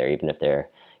fish out there, even if they're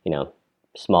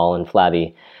small and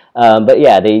flabby. But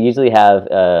yeah, they usually have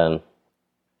an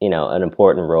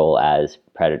important role as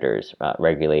predators,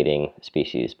 regulating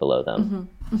species below them.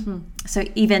 Mm-hmm, mm-hmm. So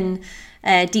even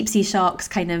deep sea sharks,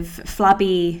 kind of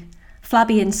flabby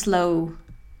and slow,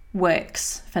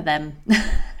 works for them.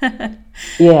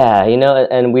 Yeah,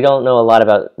 and we don't know a lot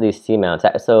about these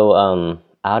seamounts. So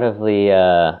out of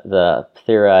the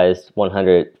theorized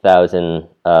 100,000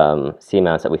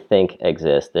 seamounts that we think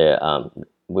exist,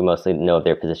 we mostly know of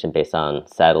their position based on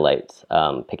satellites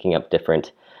picking up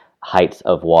different heights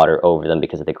of water over them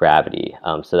because of the gravity.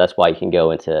 So that's why you can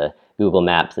go into Google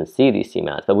Maps and see these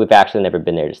seamounts, but we've actually never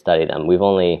been there to study them. We've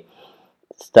only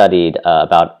studied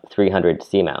about 300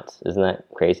 seamounts. Isn't that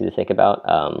crazy to think about?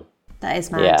 That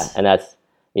is mad. Yeah,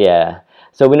 and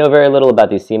so we know very little about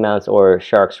these seamounts or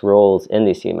sharks' roles in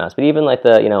these seamounts. But even like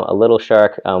a little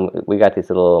shark, we got these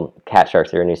little cat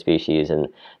sharks. They're a new species, and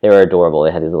they were adorable.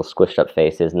 They had these little squished up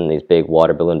faces and these big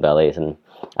water balloon bellies, and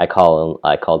I called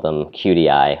them Cutie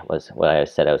Eye, was what I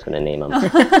said I was going to name them.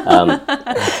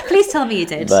 Please tell me you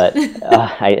did. But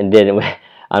I didn't.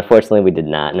 Unfortunately, we did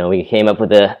not. No, we came up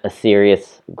with a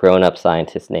serious grown-up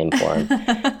scientist name for him.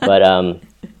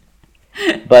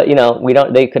 But we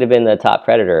don't. They could have been the top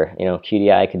predator.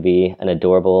 QDI could be an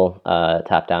adorable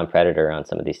top-down predator on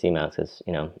some of these seamounts. Because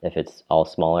if it's all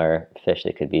smaller fish,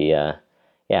 they could be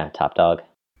top dog.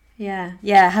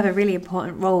 Yeah, have a really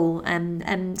important role.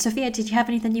 Sofia, did you have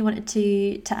anything you wanted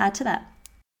to add to that?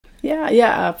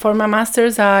 Yeah. For my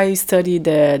master's, I studied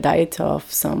the diet of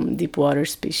some deep water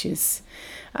species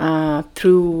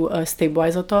through a stable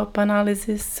isotope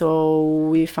analysis. So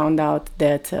we found out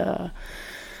that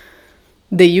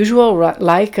the usual,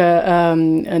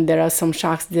 and there are some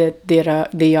sharks that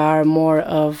they are more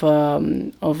of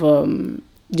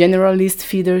generalist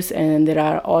feeders, and there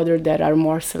are others that are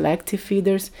more selective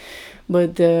feeders.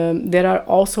 But there are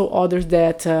also others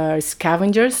that are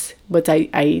scavengers, but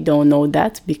I don't know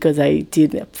that because I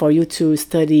did. For you to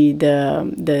study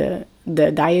the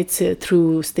diets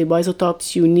through stable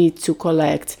isotopes, you need to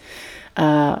collect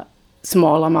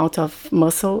small amount of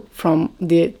muscle from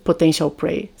the potential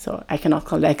prey. So I cannot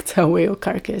collect a whale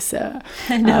carcass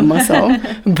muscle,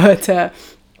 but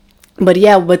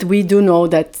we do know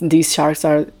that these sharks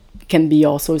can be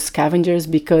also scavengers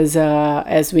because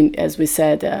as we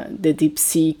said, the deep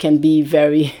sea can be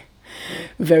very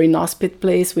very inhospitable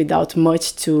place without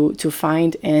much to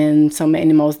find, and some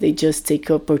animals, they just take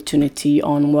opportunity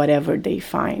on whatever they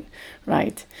find,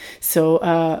 right? So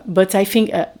but I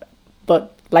think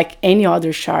but like any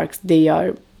other sharks, they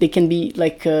can be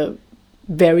like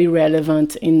very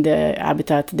relevant in the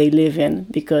habitat they live in,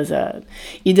 because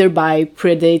either by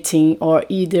predating or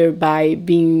either by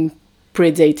being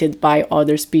predated by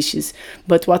other species.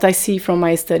 But what I see from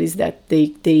my studies that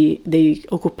they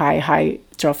occupy high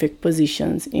trophic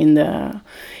positions in the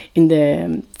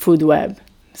food web.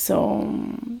 So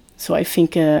I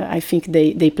think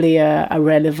they play a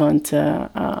relevant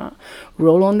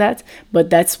role on that. But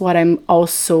that's what I'm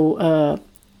also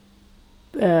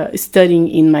studying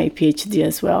in my PhD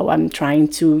as well. I'm trying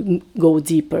to go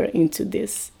deeper into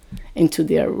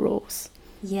their roles.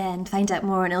 Yeah, and find out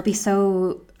more, and it'll be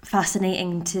so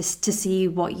fascinating to see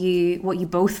what you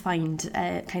both find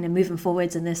kind of moving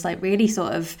forwards in this like really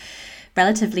sort of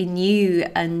relatively new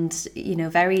and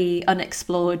very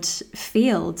unexplored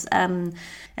field.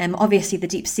 Obviously the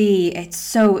deep sea, it's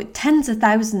so tens of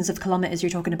thousands of kilometers you're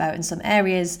talking about in some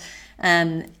areas,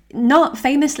 not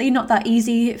that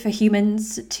easy for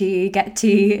humans to get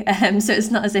to, so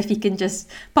it's not as if you can just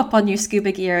pop on your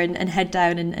scuba gear and head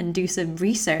down and do some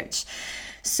research.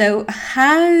 So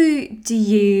how do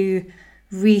you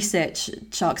research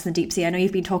sharks in the deep sea? I know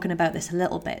you've been talking about this a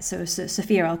little bit, so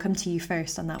Sofia, I'll come to you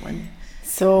first on that one.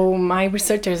 So my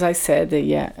research, as I said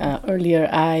earlier,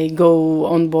 I go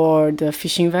on board a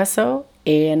fishing vessel,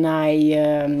 and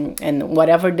and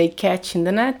whatever they catch in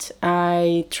the net,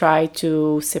 I try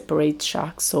to separate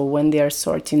sharks. So when they are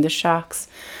sorting the sharks,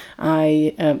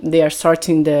 they are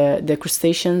sorting the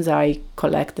crustaceans. I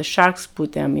collect the sharks,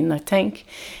 put them in a tank,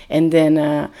 and then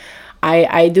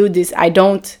I do this. I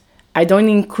don't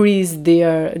increase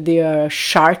their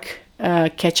shark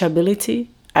catchability.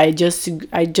 I'm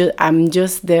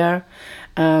just there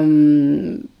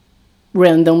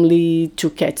randomly to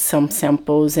catch some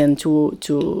samples and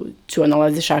to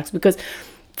analyze the sharks, because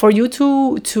for you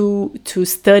to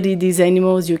study these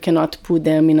animals, you cannot put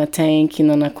them in a tank in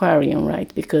an aquarium,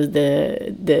 right? Because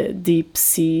the deep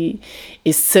sea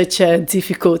is such a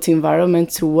difficult environment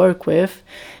to work with,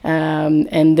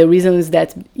 and the reason is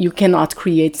that you cannot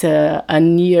create a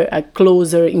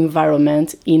closer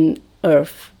environment in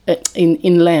earth,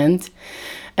 in land,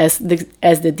 as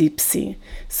the deep sea.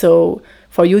 So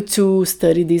for you to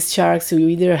study these sharks, you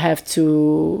either have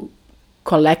to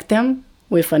collect them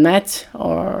with a net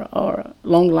or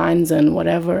long lines and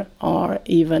whatever, or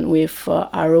even with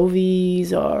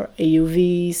ROVs or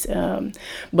AUVs.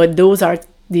 But those are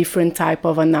different type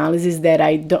of analysis that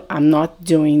I'm not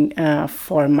doing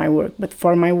for my work. But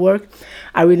for my work,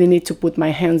 I really need to put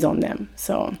my hands on them.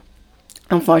 So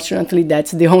unfortunately,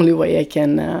 that's the only way I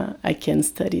can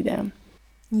study them.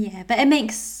 Yeah, but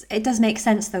it does make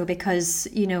sense though, because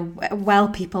while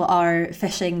people are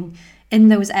fishing in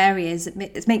those areas,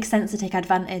 it makes sense to take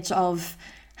advantage of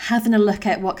having a look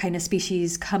at what kind of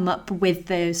species come up with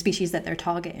the species that they're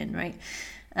targeting, right?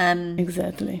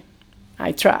 Exactly.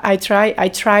 I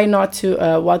try not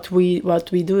to. What we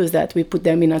do is that we put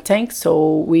them in a tank,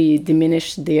 so we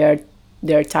diminish their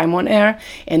their time on air,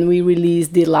 and we release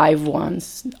the live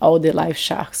ones, all the live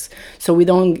sharks. So we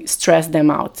don't stress them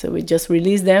out. So we just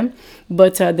release them.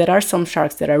 But there are some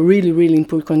sharks that are really, really in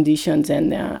poor conditions,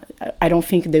 and I don't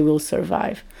think they will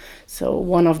survive. So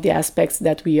one of the aspects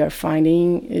that we are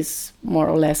finding is more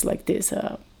or less like this: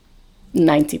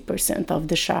 90% of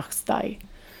the sharks die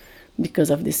because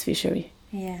of this fishery.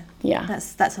 Yeah.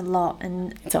 That's a lot,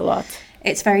 and it's a lot.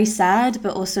 It's very sad,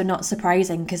 but also not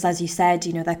surprising, because as you said,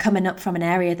 they're coming up from an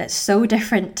area that's so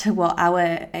different to what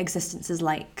our existence is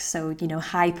like. So,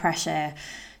 high pressure,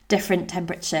 different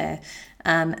temperature,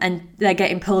 and they're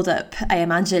getting pulled up, I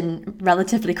imagine,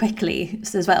 relatively quickly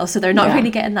as well. So they're not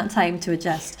really getting that time to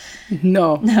adjust.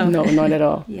 No, not at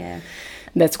all. Yeah.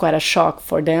 That's quite a shock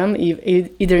for them,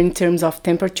 either in terms of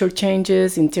temperature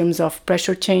changes, in terms of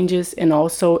pressure changes, and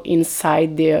also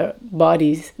inside their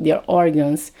bodies, their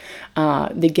organs.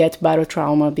 They get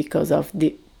barotrauma because of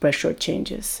the pressure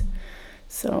changes.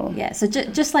 So so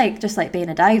just like being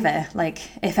a diver, like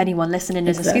if anyone listening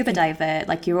is a scuba diver,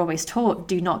 like you're always taught,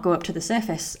 do not go up to the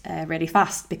surface really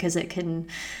fast, because it can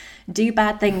do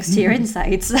bad things to your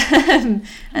insides. And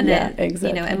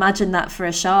imagine that for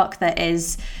a shark that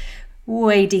is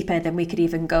way deeper than we could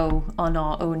even go on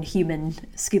our own human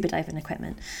scuba diving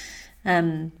equipment.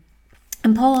 And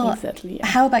Paul,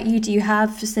 how about you? Do you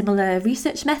have similar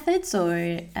research methods,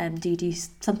 or do you do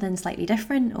something slightly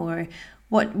different, or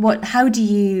how do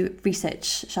you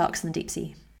research sharks in the deep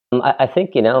sea? I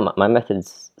think, my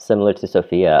method's similar to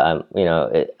Sofia.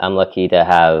 I'm lucky to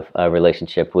have a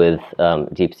relationship with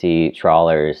deep sea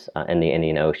trawlers in the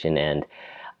Indian Ocean, and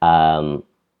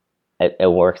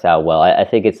it works out well. I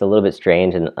think it's a little bit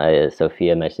strange, and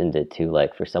Sofia mentioned it too,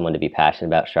 like for someone to be passionate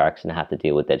about sharks and have to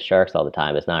deal with dead sharks all the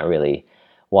time is not really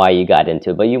why you got into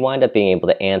it, but you wind up being able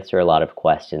to answer a lot of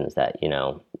questions that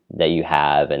you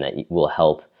have and that will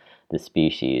help the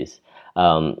species.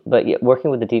 But working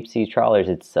with the deep sea trawlers,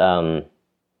 it's such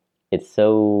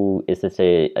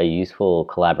a useful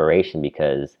collaboration,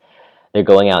 because they're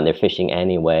going out and they're fishing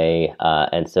anyway,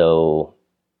 and so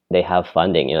they have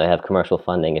funding. They have commercial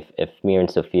funding. If me and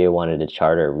Sofia wanted to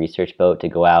charter a research boat to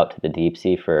go out to the deep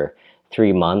sea for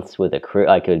 3 months with a crew,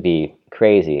 it would be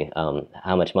crazy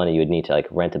how much money you would need to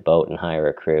rent a boat and hire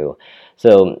a crew.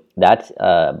 So that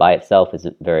by itself is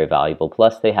very valuable.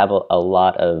 Plus, they have a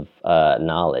lot of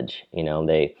knowledge.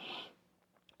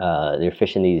 They're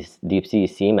fishing these deep sea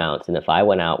seamounts, and if I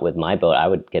went out with my boat, I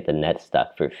would get the net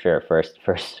stuck for sure. First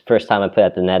time I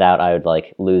put the net out, I would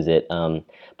lose it.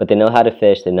 But they know how to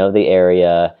fish. They know the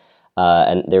area,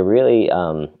 and they're really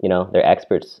they're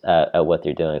experts at what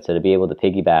they're doing. So to be able to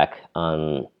piggyback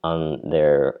on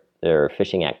their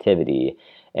fishing activity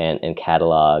and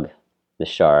catalog the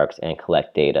sharks and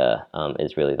collect data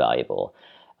is really valuable.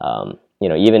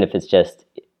 Even if it's just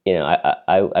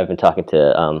I've been talking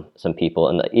to some people,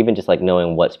 and even just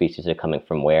knowing what species are coming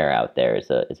from where out there is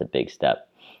a big step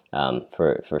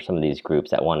for some of these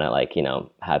groups that want to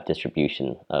have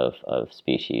distribution of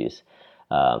species.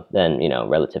 Then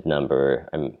relative number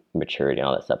and maturity and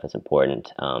all that stuff is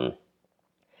important.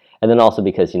 And then also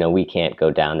because we can't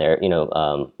go down there.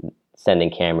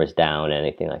 Sending cameras down and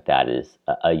anything like that is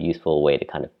a useful way to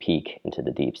kind of peek into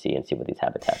the deep sea and see what these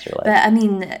habitats are like. But I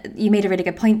mean, you made a really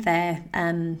good point there,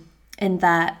 in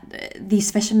that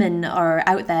these fishermen are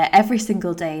out there every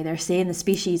single day. They're seeing the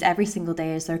species every single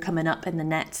day as they're coming up in the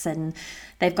nets, and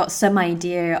they've got some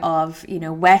idea of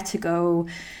where to go,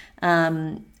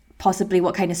 possibly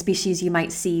what kind of species you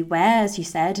might see where, as you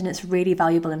said, and it's really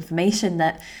valuable information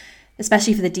that,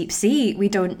 especially for the deep sea, we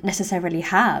don't necessarily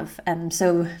have. And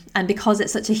because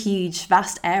it's such a huge,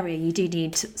 vast area, you do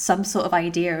need some sort of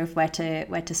idea of where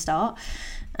to start.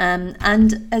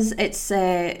 And as it's,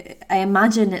 I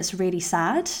imagine it's really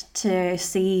sad to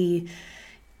see,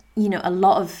 a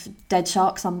lot of dead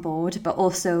sharks on board, but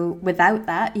also without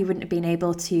that, you wouldn't have been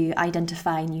able to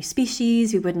identify new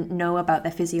species. We wouldn't know about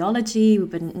their physiology. We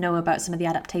wouldn't know about some of the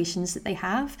adaptations that they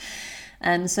have.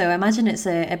 So I imagine it's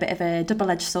a bit of a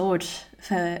double-edged sword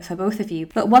for both of you.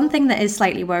 But one thing that is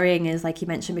slightly worrying is, like you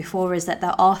mentioned before, is that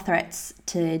there are threats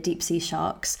to deep-sea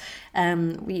sharks.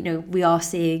 We are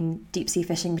seeing deep-sea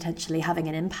fishing potentially having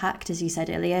an impact, as you said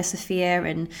earlier, Sofia,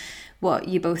 and what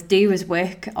you both do is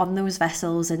work on those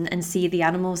vessels and see the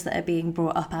animals that are being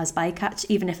brought up as bycatch,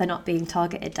 even if they're not being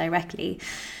targeted directly.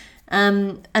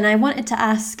 And I wanted to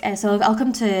ask, so I'll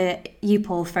come to you,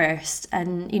 Paul, first.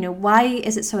 And, why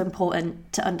is it so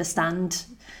important to understand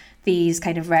these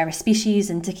kind of rarer species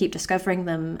and to keep discovering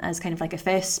them as kind of like a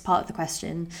first part of the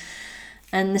question?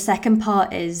 And the second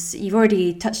part is, you've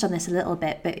already touched on this a little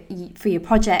bit, but for your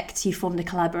project, you formed a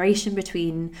collaboration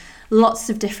between lots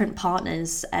of different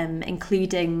partners,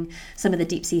 including some of the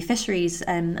deep sea fisheries.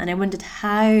 And I wondered,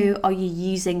 how are you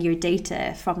using your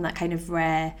data from that kind of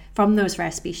from those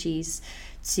rare species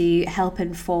to help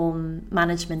inform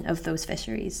management of those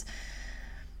fisheries?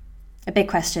 A big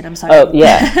question, I'm sorry. Oh,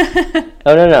 yeah.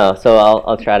 Oh, no. So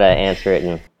I'll try to answer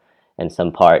it in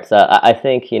some parts. I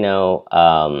think,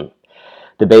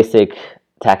 the basic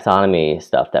taxonomy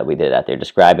stuff that we did out there,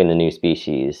 describing the new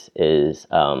species, is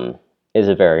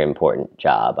a very important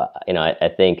job. I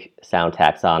think sound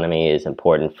taxonomy is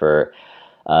important for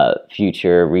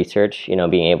future research.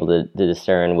 Being able to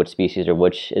discern which species or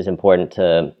which is important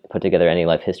to put together any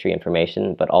life history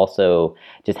information, but also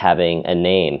just having a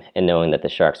name and knowing that the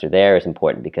sharks are there is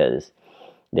important, because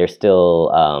they're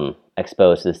still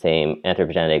exposed to the same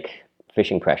anthropogenic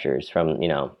fishing pressures from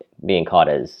being caught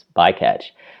as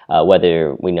bycatch,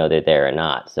 whether we know they're there or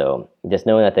not. So just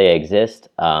knowing that they exist,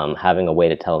 having a way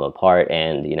to tell them apart,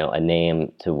 and a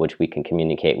name to which we can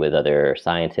communicate with other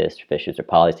scientists, fishers, or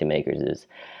policymakers is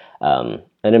an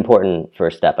important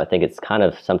first step. I think it's kind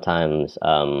of sometimes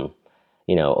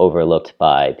overlooked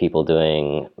by people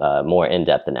doing more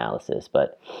in-depth analysis,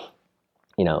 but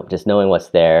just knowing what's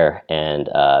there and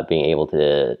being able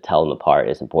to tell them apart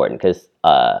is important, because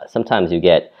sometimes you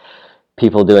get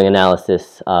people doing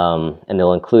analysis and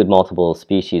they'll include multiple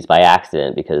species by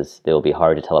accident because they'll be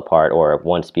hard to tell apart, or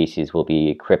one species will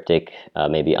be cryptic,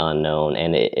 maybe unknown,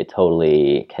 and it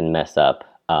totally can mess up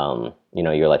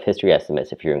your life history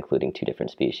estimates if you're including two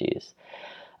different species.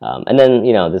 And then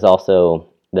there's also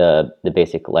the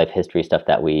basic life history stuff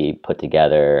that we put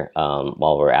together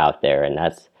while we're out there, and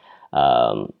that's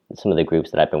some of the groups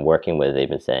that I've been working with. They've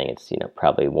been saying it's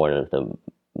probably one of the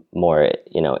more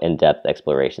in-depth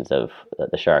explorations of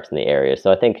the sharks in the area.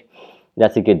 So I think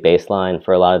that's a good baseline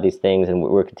for a lot of these things, and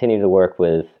we're continuing to work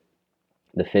with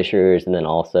the fishers, and then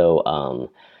also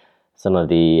some of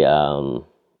the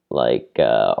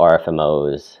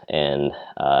RFMOs and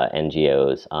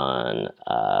NGOs on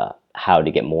how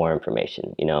to get more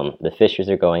information. The fishers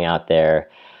are going out there,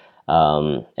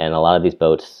 and a lot of these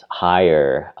boats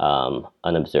hire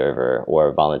an observer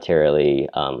or voluntarily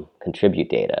contribute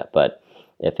data. But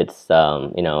if it's,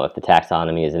 if the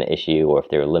taxonomy is an issue, or if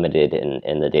they're limited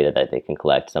in the data that they can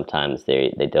collect, sometimes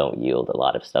they don't yield a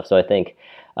lot of stuff. So I think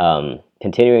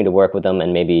continuing to work with them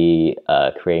and maybe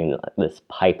creating this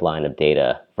pipeline of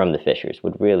data from the fishers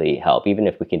would really help, even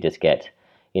if we can just get,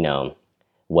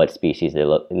 what species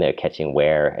they're catching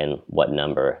where and what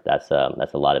number. That's a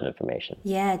lot of information.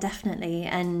 Yeah, definitely.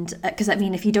 And because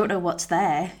if you don't know what's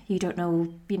there, you don't know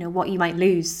what you might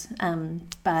lose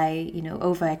by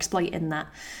over exploiting that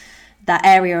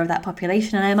area of that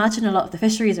population. And I imagine a lot of the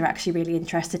fisheries are actually really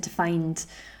interested to find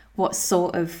what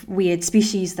sort of weird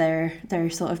species they're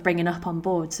sort of bringing up on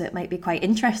board. So it might be quite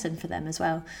interesting for them as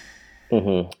well.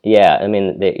 Mm-hmm. Yeah,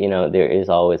 there is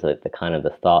always the kind of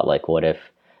the thought, like, what if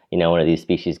one of these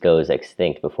species goes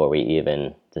extinct before we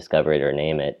even discover it or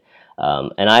name it.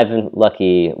 And I've been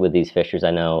lucky with these fishers.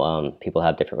 I know people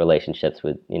have different relationships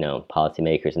with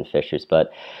policymakers and fishers,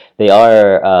 but they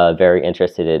are very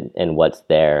interested in what's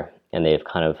there, and they've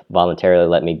kind of voluntarily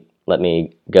let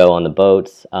me go on the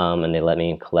boats, and they let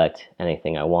me collect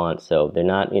anything I want. So they're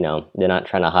not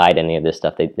trying to hide any of this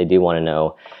stuff. They do want to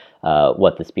know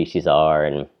what the species are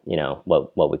and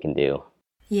what we can do.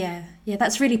 Yeah,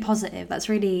 that's really positive. That's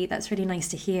really nice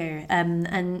to hear.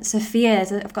 And Sofia,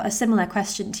 I've got a similar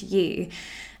question to you,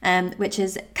 which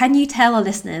is, can you tell our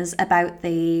listeners about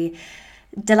the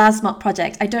Delasmop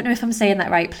project? I don't know if I'm saying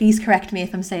that right. Please correct me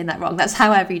if I'm saying that wrong. That's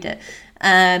how I read it.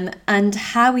 And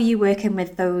how are you working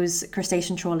with those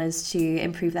crustacean trawlers to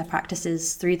improve their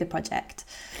practices through the project?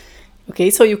 Okay,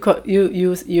 so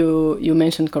you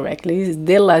mentioned correctly. It's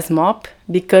Delasmop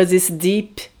because it's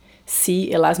deep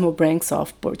sea elasmobranchs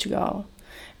of Portugal.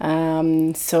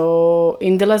 So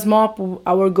in Delasmop,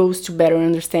 our goal is to better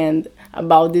understand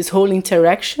about this whole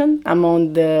interaction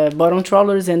among the bottom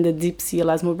trawlers and the deep sea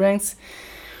elasmobranchs.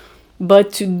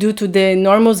 But due to the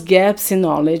enormous gaps in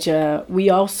knowledge, we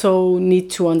also need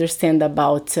to understand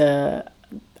about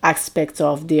aspects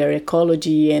of their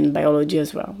ecology and biology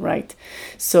as well, right?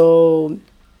 So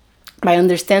by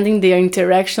understanding their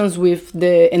interactions with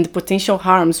and the potential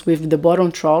harms with the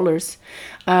bottom trawlers,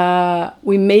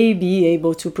 we may be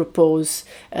able to propose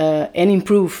and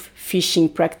improve fishing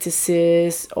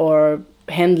practices or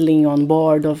handling on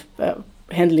board of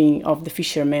handling of the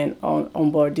fishermen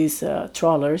on board these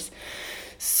trawlers.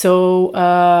 So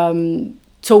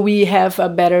we have a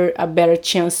better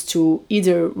chance to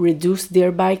either reduce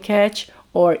their bycatch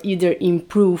or either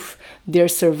improve their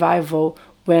survival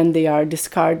when they are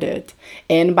discarded.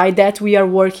 And by that, we are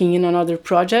working in another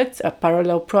project, a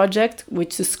parallel project,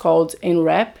 which is called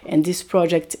NREP. And this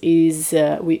project is,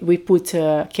 we put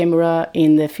a camera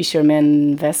in the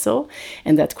fisherman vessel,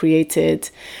 and that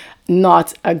created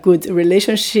not a good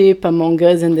relationship among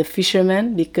us and the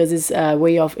fishermen, because it's a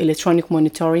way of electronic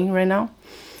monitoring right now.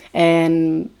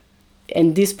 And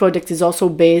this project is also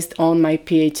based on my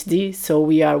PhD, so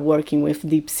we are working with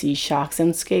deep sea sharks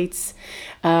and skates.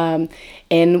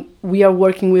 And we are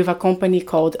working with a company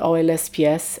called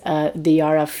OLSPS. They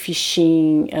are a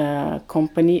fishing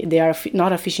company. They are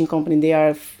not a fishing company, they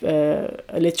are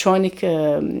electronic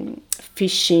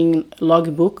fishing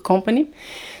logbook company.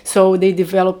 So they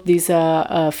developed this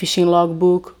fishing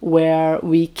logbook where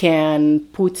we can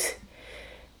put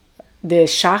the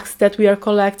sharks that we are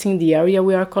collecting, the area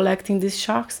we are collecting these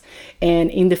sharks.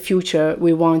 And in the future,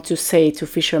 we want to say to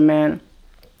fishermen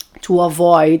to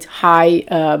avoid high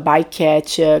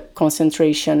bycatch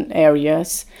concentration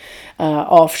areas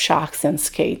of sharks and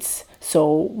skates.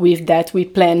 So with that, we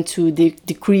plan to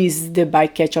decrease the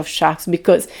bycatch of sharks,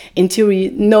 because in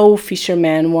theory, no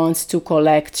fisherman wants to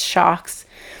collect sharks,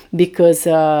 because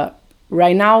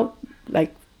right now,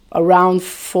 like around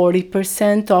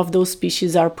 40% of those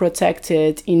species are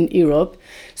protected in Europe,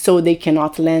 so they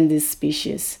cannot land these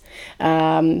species.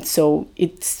 So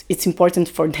it's important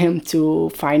for them to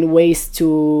find ways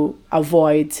to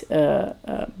avoid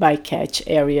bycatch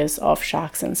areas of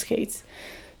sharks and skates.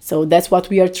 So that's what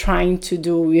we are trying to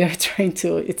do. We are trying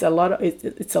to. It's a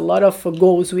lot of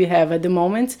goals we have at the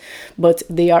moment, but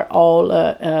they are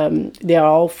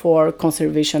all for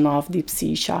conservation of deep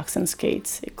sea sharks and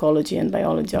skates, ecology and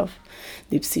biology of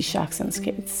deep sea sharks and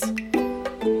skates.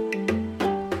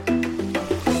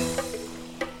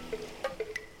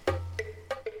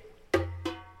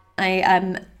 I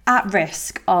am at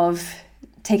risk of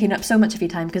taking up so much of your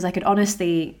time, because I could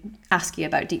honestly ask you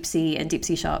about deep sea and deep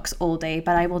sea sharks all day,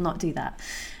 but I will not do that.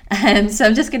 So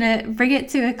I'm just going to bring it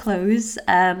to a close.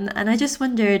 And I just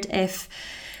wondered if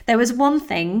there was one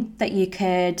thing that you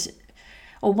could,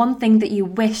 or one thing that you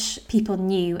wish people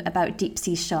knew about deep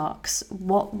sea sharks,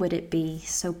 what would it be?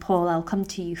 So Paul, I'll come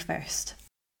to you first.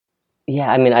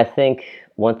 Yeah, I mean, I think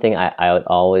one thing I would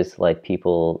always like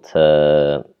people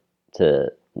to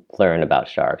learn about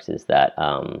sharks is that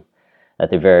that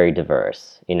they're very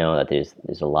diverse. You know, that there's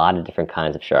a lot of different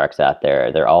kinds of sharks out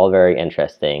there. They're all very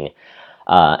interesting,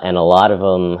 and a lot of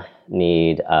them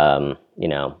need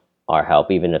our help,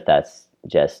 even if that's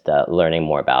just learning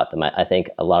more about them. I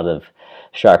think a lot of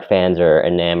shark fans are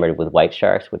enamored with white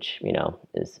sharks, which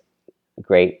is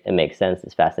great. It makes sense.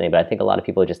 It's fascinating, but I think a lot of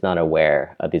people are just not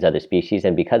aware of these other species,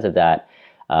 and because of that,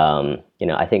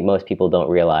 I think most people don't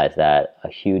realize that a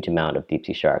huge amount of deep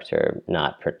sea sharks are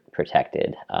not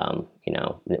protected.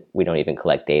 We don't even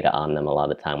collect data on them a lot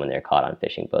of the time when they're caught on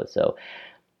fishing boats. So,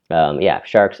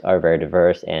 sharks are very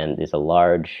diverse, and there's a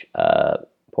large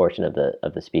portion of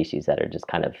the species that are just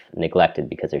kind of neglected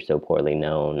because they're so poorly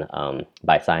known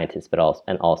by scientists, but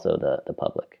also the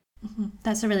public. Mm-hmm.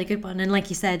 That's a really good one. And like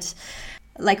we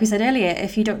said earlier,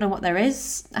 if you don't know what there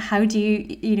is, how do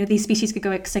you, these species could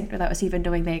go extinct without us even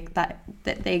knowing that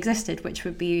they existed, which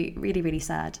would be really, really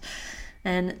sad.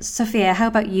 And Sofia, how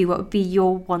about you? What would be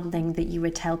your one thing that you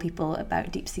would tell people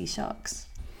about deep sea sharks?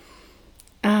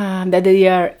 That they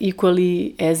are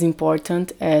equally as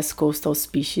important as coastal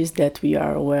species that we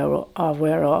are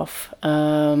aware of,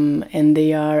 and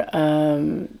they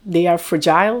are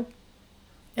fragile.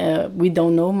 We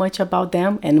don't know much about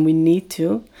them, and we need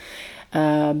to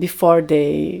before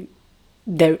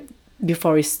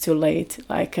it's too late.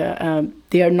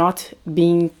 They are not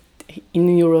being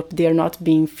in Europe. They are not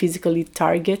being physically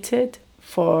targeted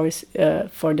for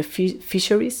the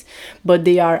fisheries, but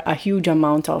they are a huge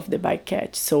amount of the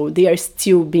bycatch. So they are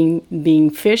still being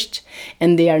fished,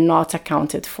 and they are not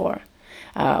accounted for,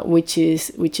 which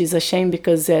is a shame,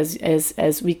 because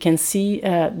as we can see,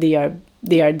 they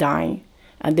are dying.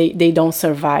 They don't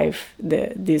survive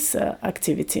this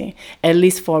activity. At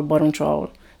least for bottom trawl,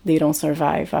 they don't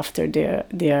survive after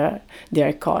they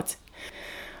are caught.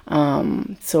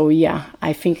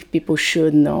 I think people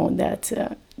should know that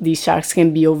these sharks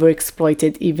can be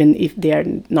overexploited even if they are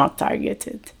not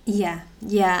targeted. Yeah.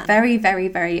 Very, very,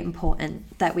 very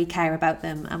important that we care about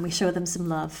them and we show them some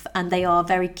love. And they are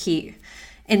very cute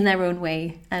in their own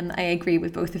way. And I agree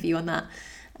with both of you on that.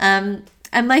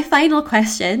 And my final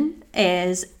question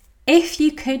is, if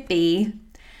you could be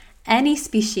any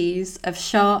species of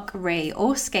shark, ray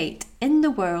or skate in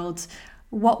the world,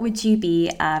 what would you be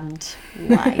and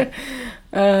why?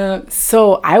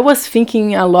 So I was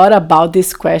thinking a lot about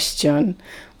this question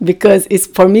because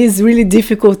for me it's really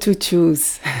difficult to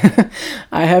choose.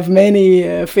 I have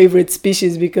many favorite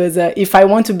species because if I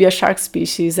want to be a shark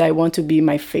species, I want to be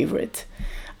my favorite,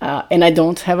 and I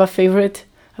don't have a favorite.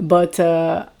 But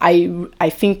I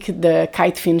think the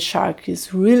kitefin shark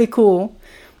is really cool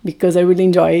because I really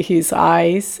enjoy his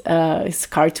eyes, his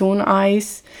cartoon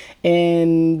eyes,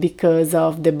 and because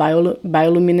of the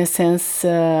bioluminescence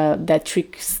that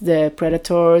tricks the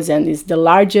predators, and is the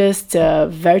largest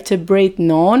vertebrate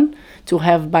known to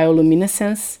have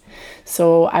bioluminescence.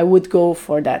 So I would go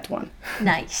for that one.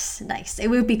 Nice. It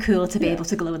would be cool to be able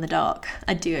to glow in the dark.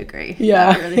 I do agree.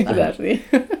 Yeah, really exactly.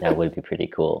 That would be pretty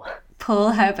cool.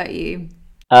 Paul, how about you?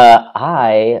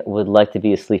 I would like to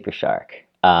be a sleeper shark.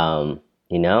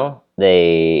 You know,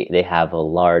 they have a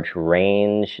large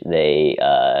range. They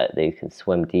can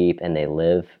swim deep and they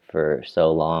live for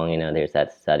so long. You know, there's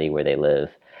that study where they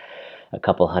live a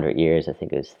couple hundred years. I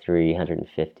think it was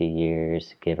 350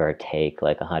 years, give or take,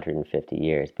 like 150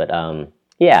 years. But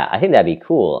yeah, I think that'd be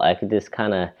cool. I could just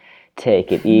kind of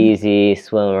take it easy,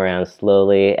 swim around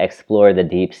slowly, explore the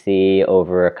deep sea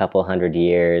over a couple hundred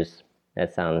years.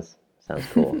 That sounds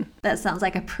cool. That sounds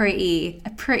like a pretty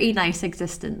nice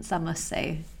existence, I must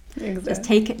say. Exactly. Just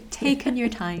taking your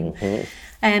time.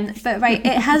 But right,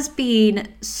 it has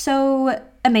been so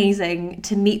amazing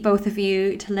to meet both of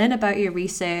you, to learn about your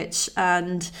research,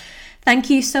 and thank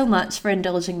you so much for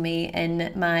indulging me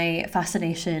in my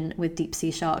fascination with deep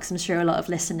sea sharks. I'm sure a lot of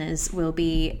listeners will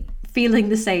be feeling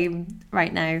the same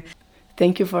right now.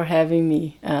 Thank you for having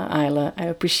me, Ayla. I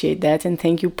appreciate that. And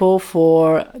thank you, Paul,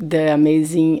 for the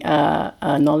amazing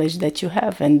knowledge that you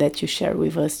have and that you share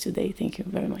with us today. Thank you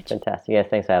very much. Fantastic. Yes,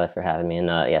 thanks, Ayla, for having me. And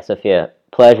yeah, Sofia,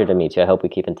 pleasure to meet you. I hope we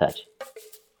keep in touch.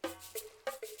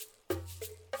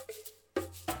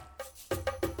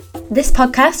 This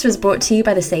podcast was brought to you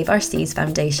by the Save Our Seas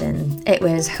Foundation. It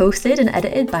was hosted and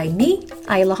edited by me,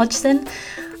 Ayla Hodgson.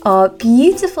 Our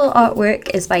beautiful artwork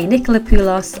is by Nicola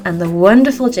Poulos, and the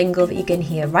wonderful jingle that you can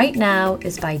hear right now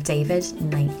is by David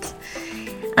Knight.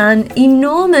 An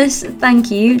enormous thank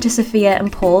you to Sofia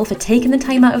and Paul for taking the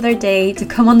time out of their day to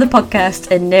come on the podcast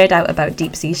and nerd out about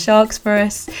deep sea sharks for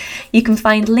us. You can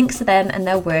find links to them and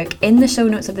their work in the show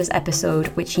notes of this episode,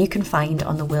 which you can find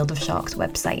on the World of Sharks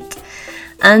website.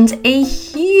 And a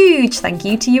huge thank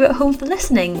you to you at home for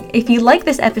listening. If you like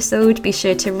this episode, be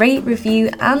sure to rate,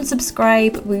 review and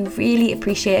subscribe. We really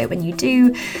appreciate it when you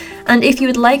do. And if you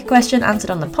would like a question answered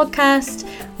on the podcast,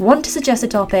 want to suggest a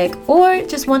topic, or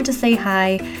just want to say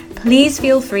hi, please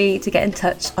feel free to get in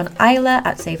touch on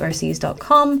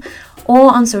isla@saveourseas.com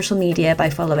or on social media by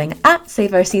following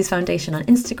 @SaveOurSeas Foundation on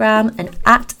Instagram and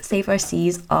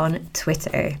 @SaveOurSeas on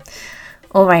Twitter.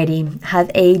 Alrighty, have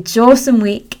a jawsome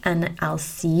week and I'll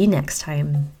see you next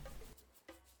time.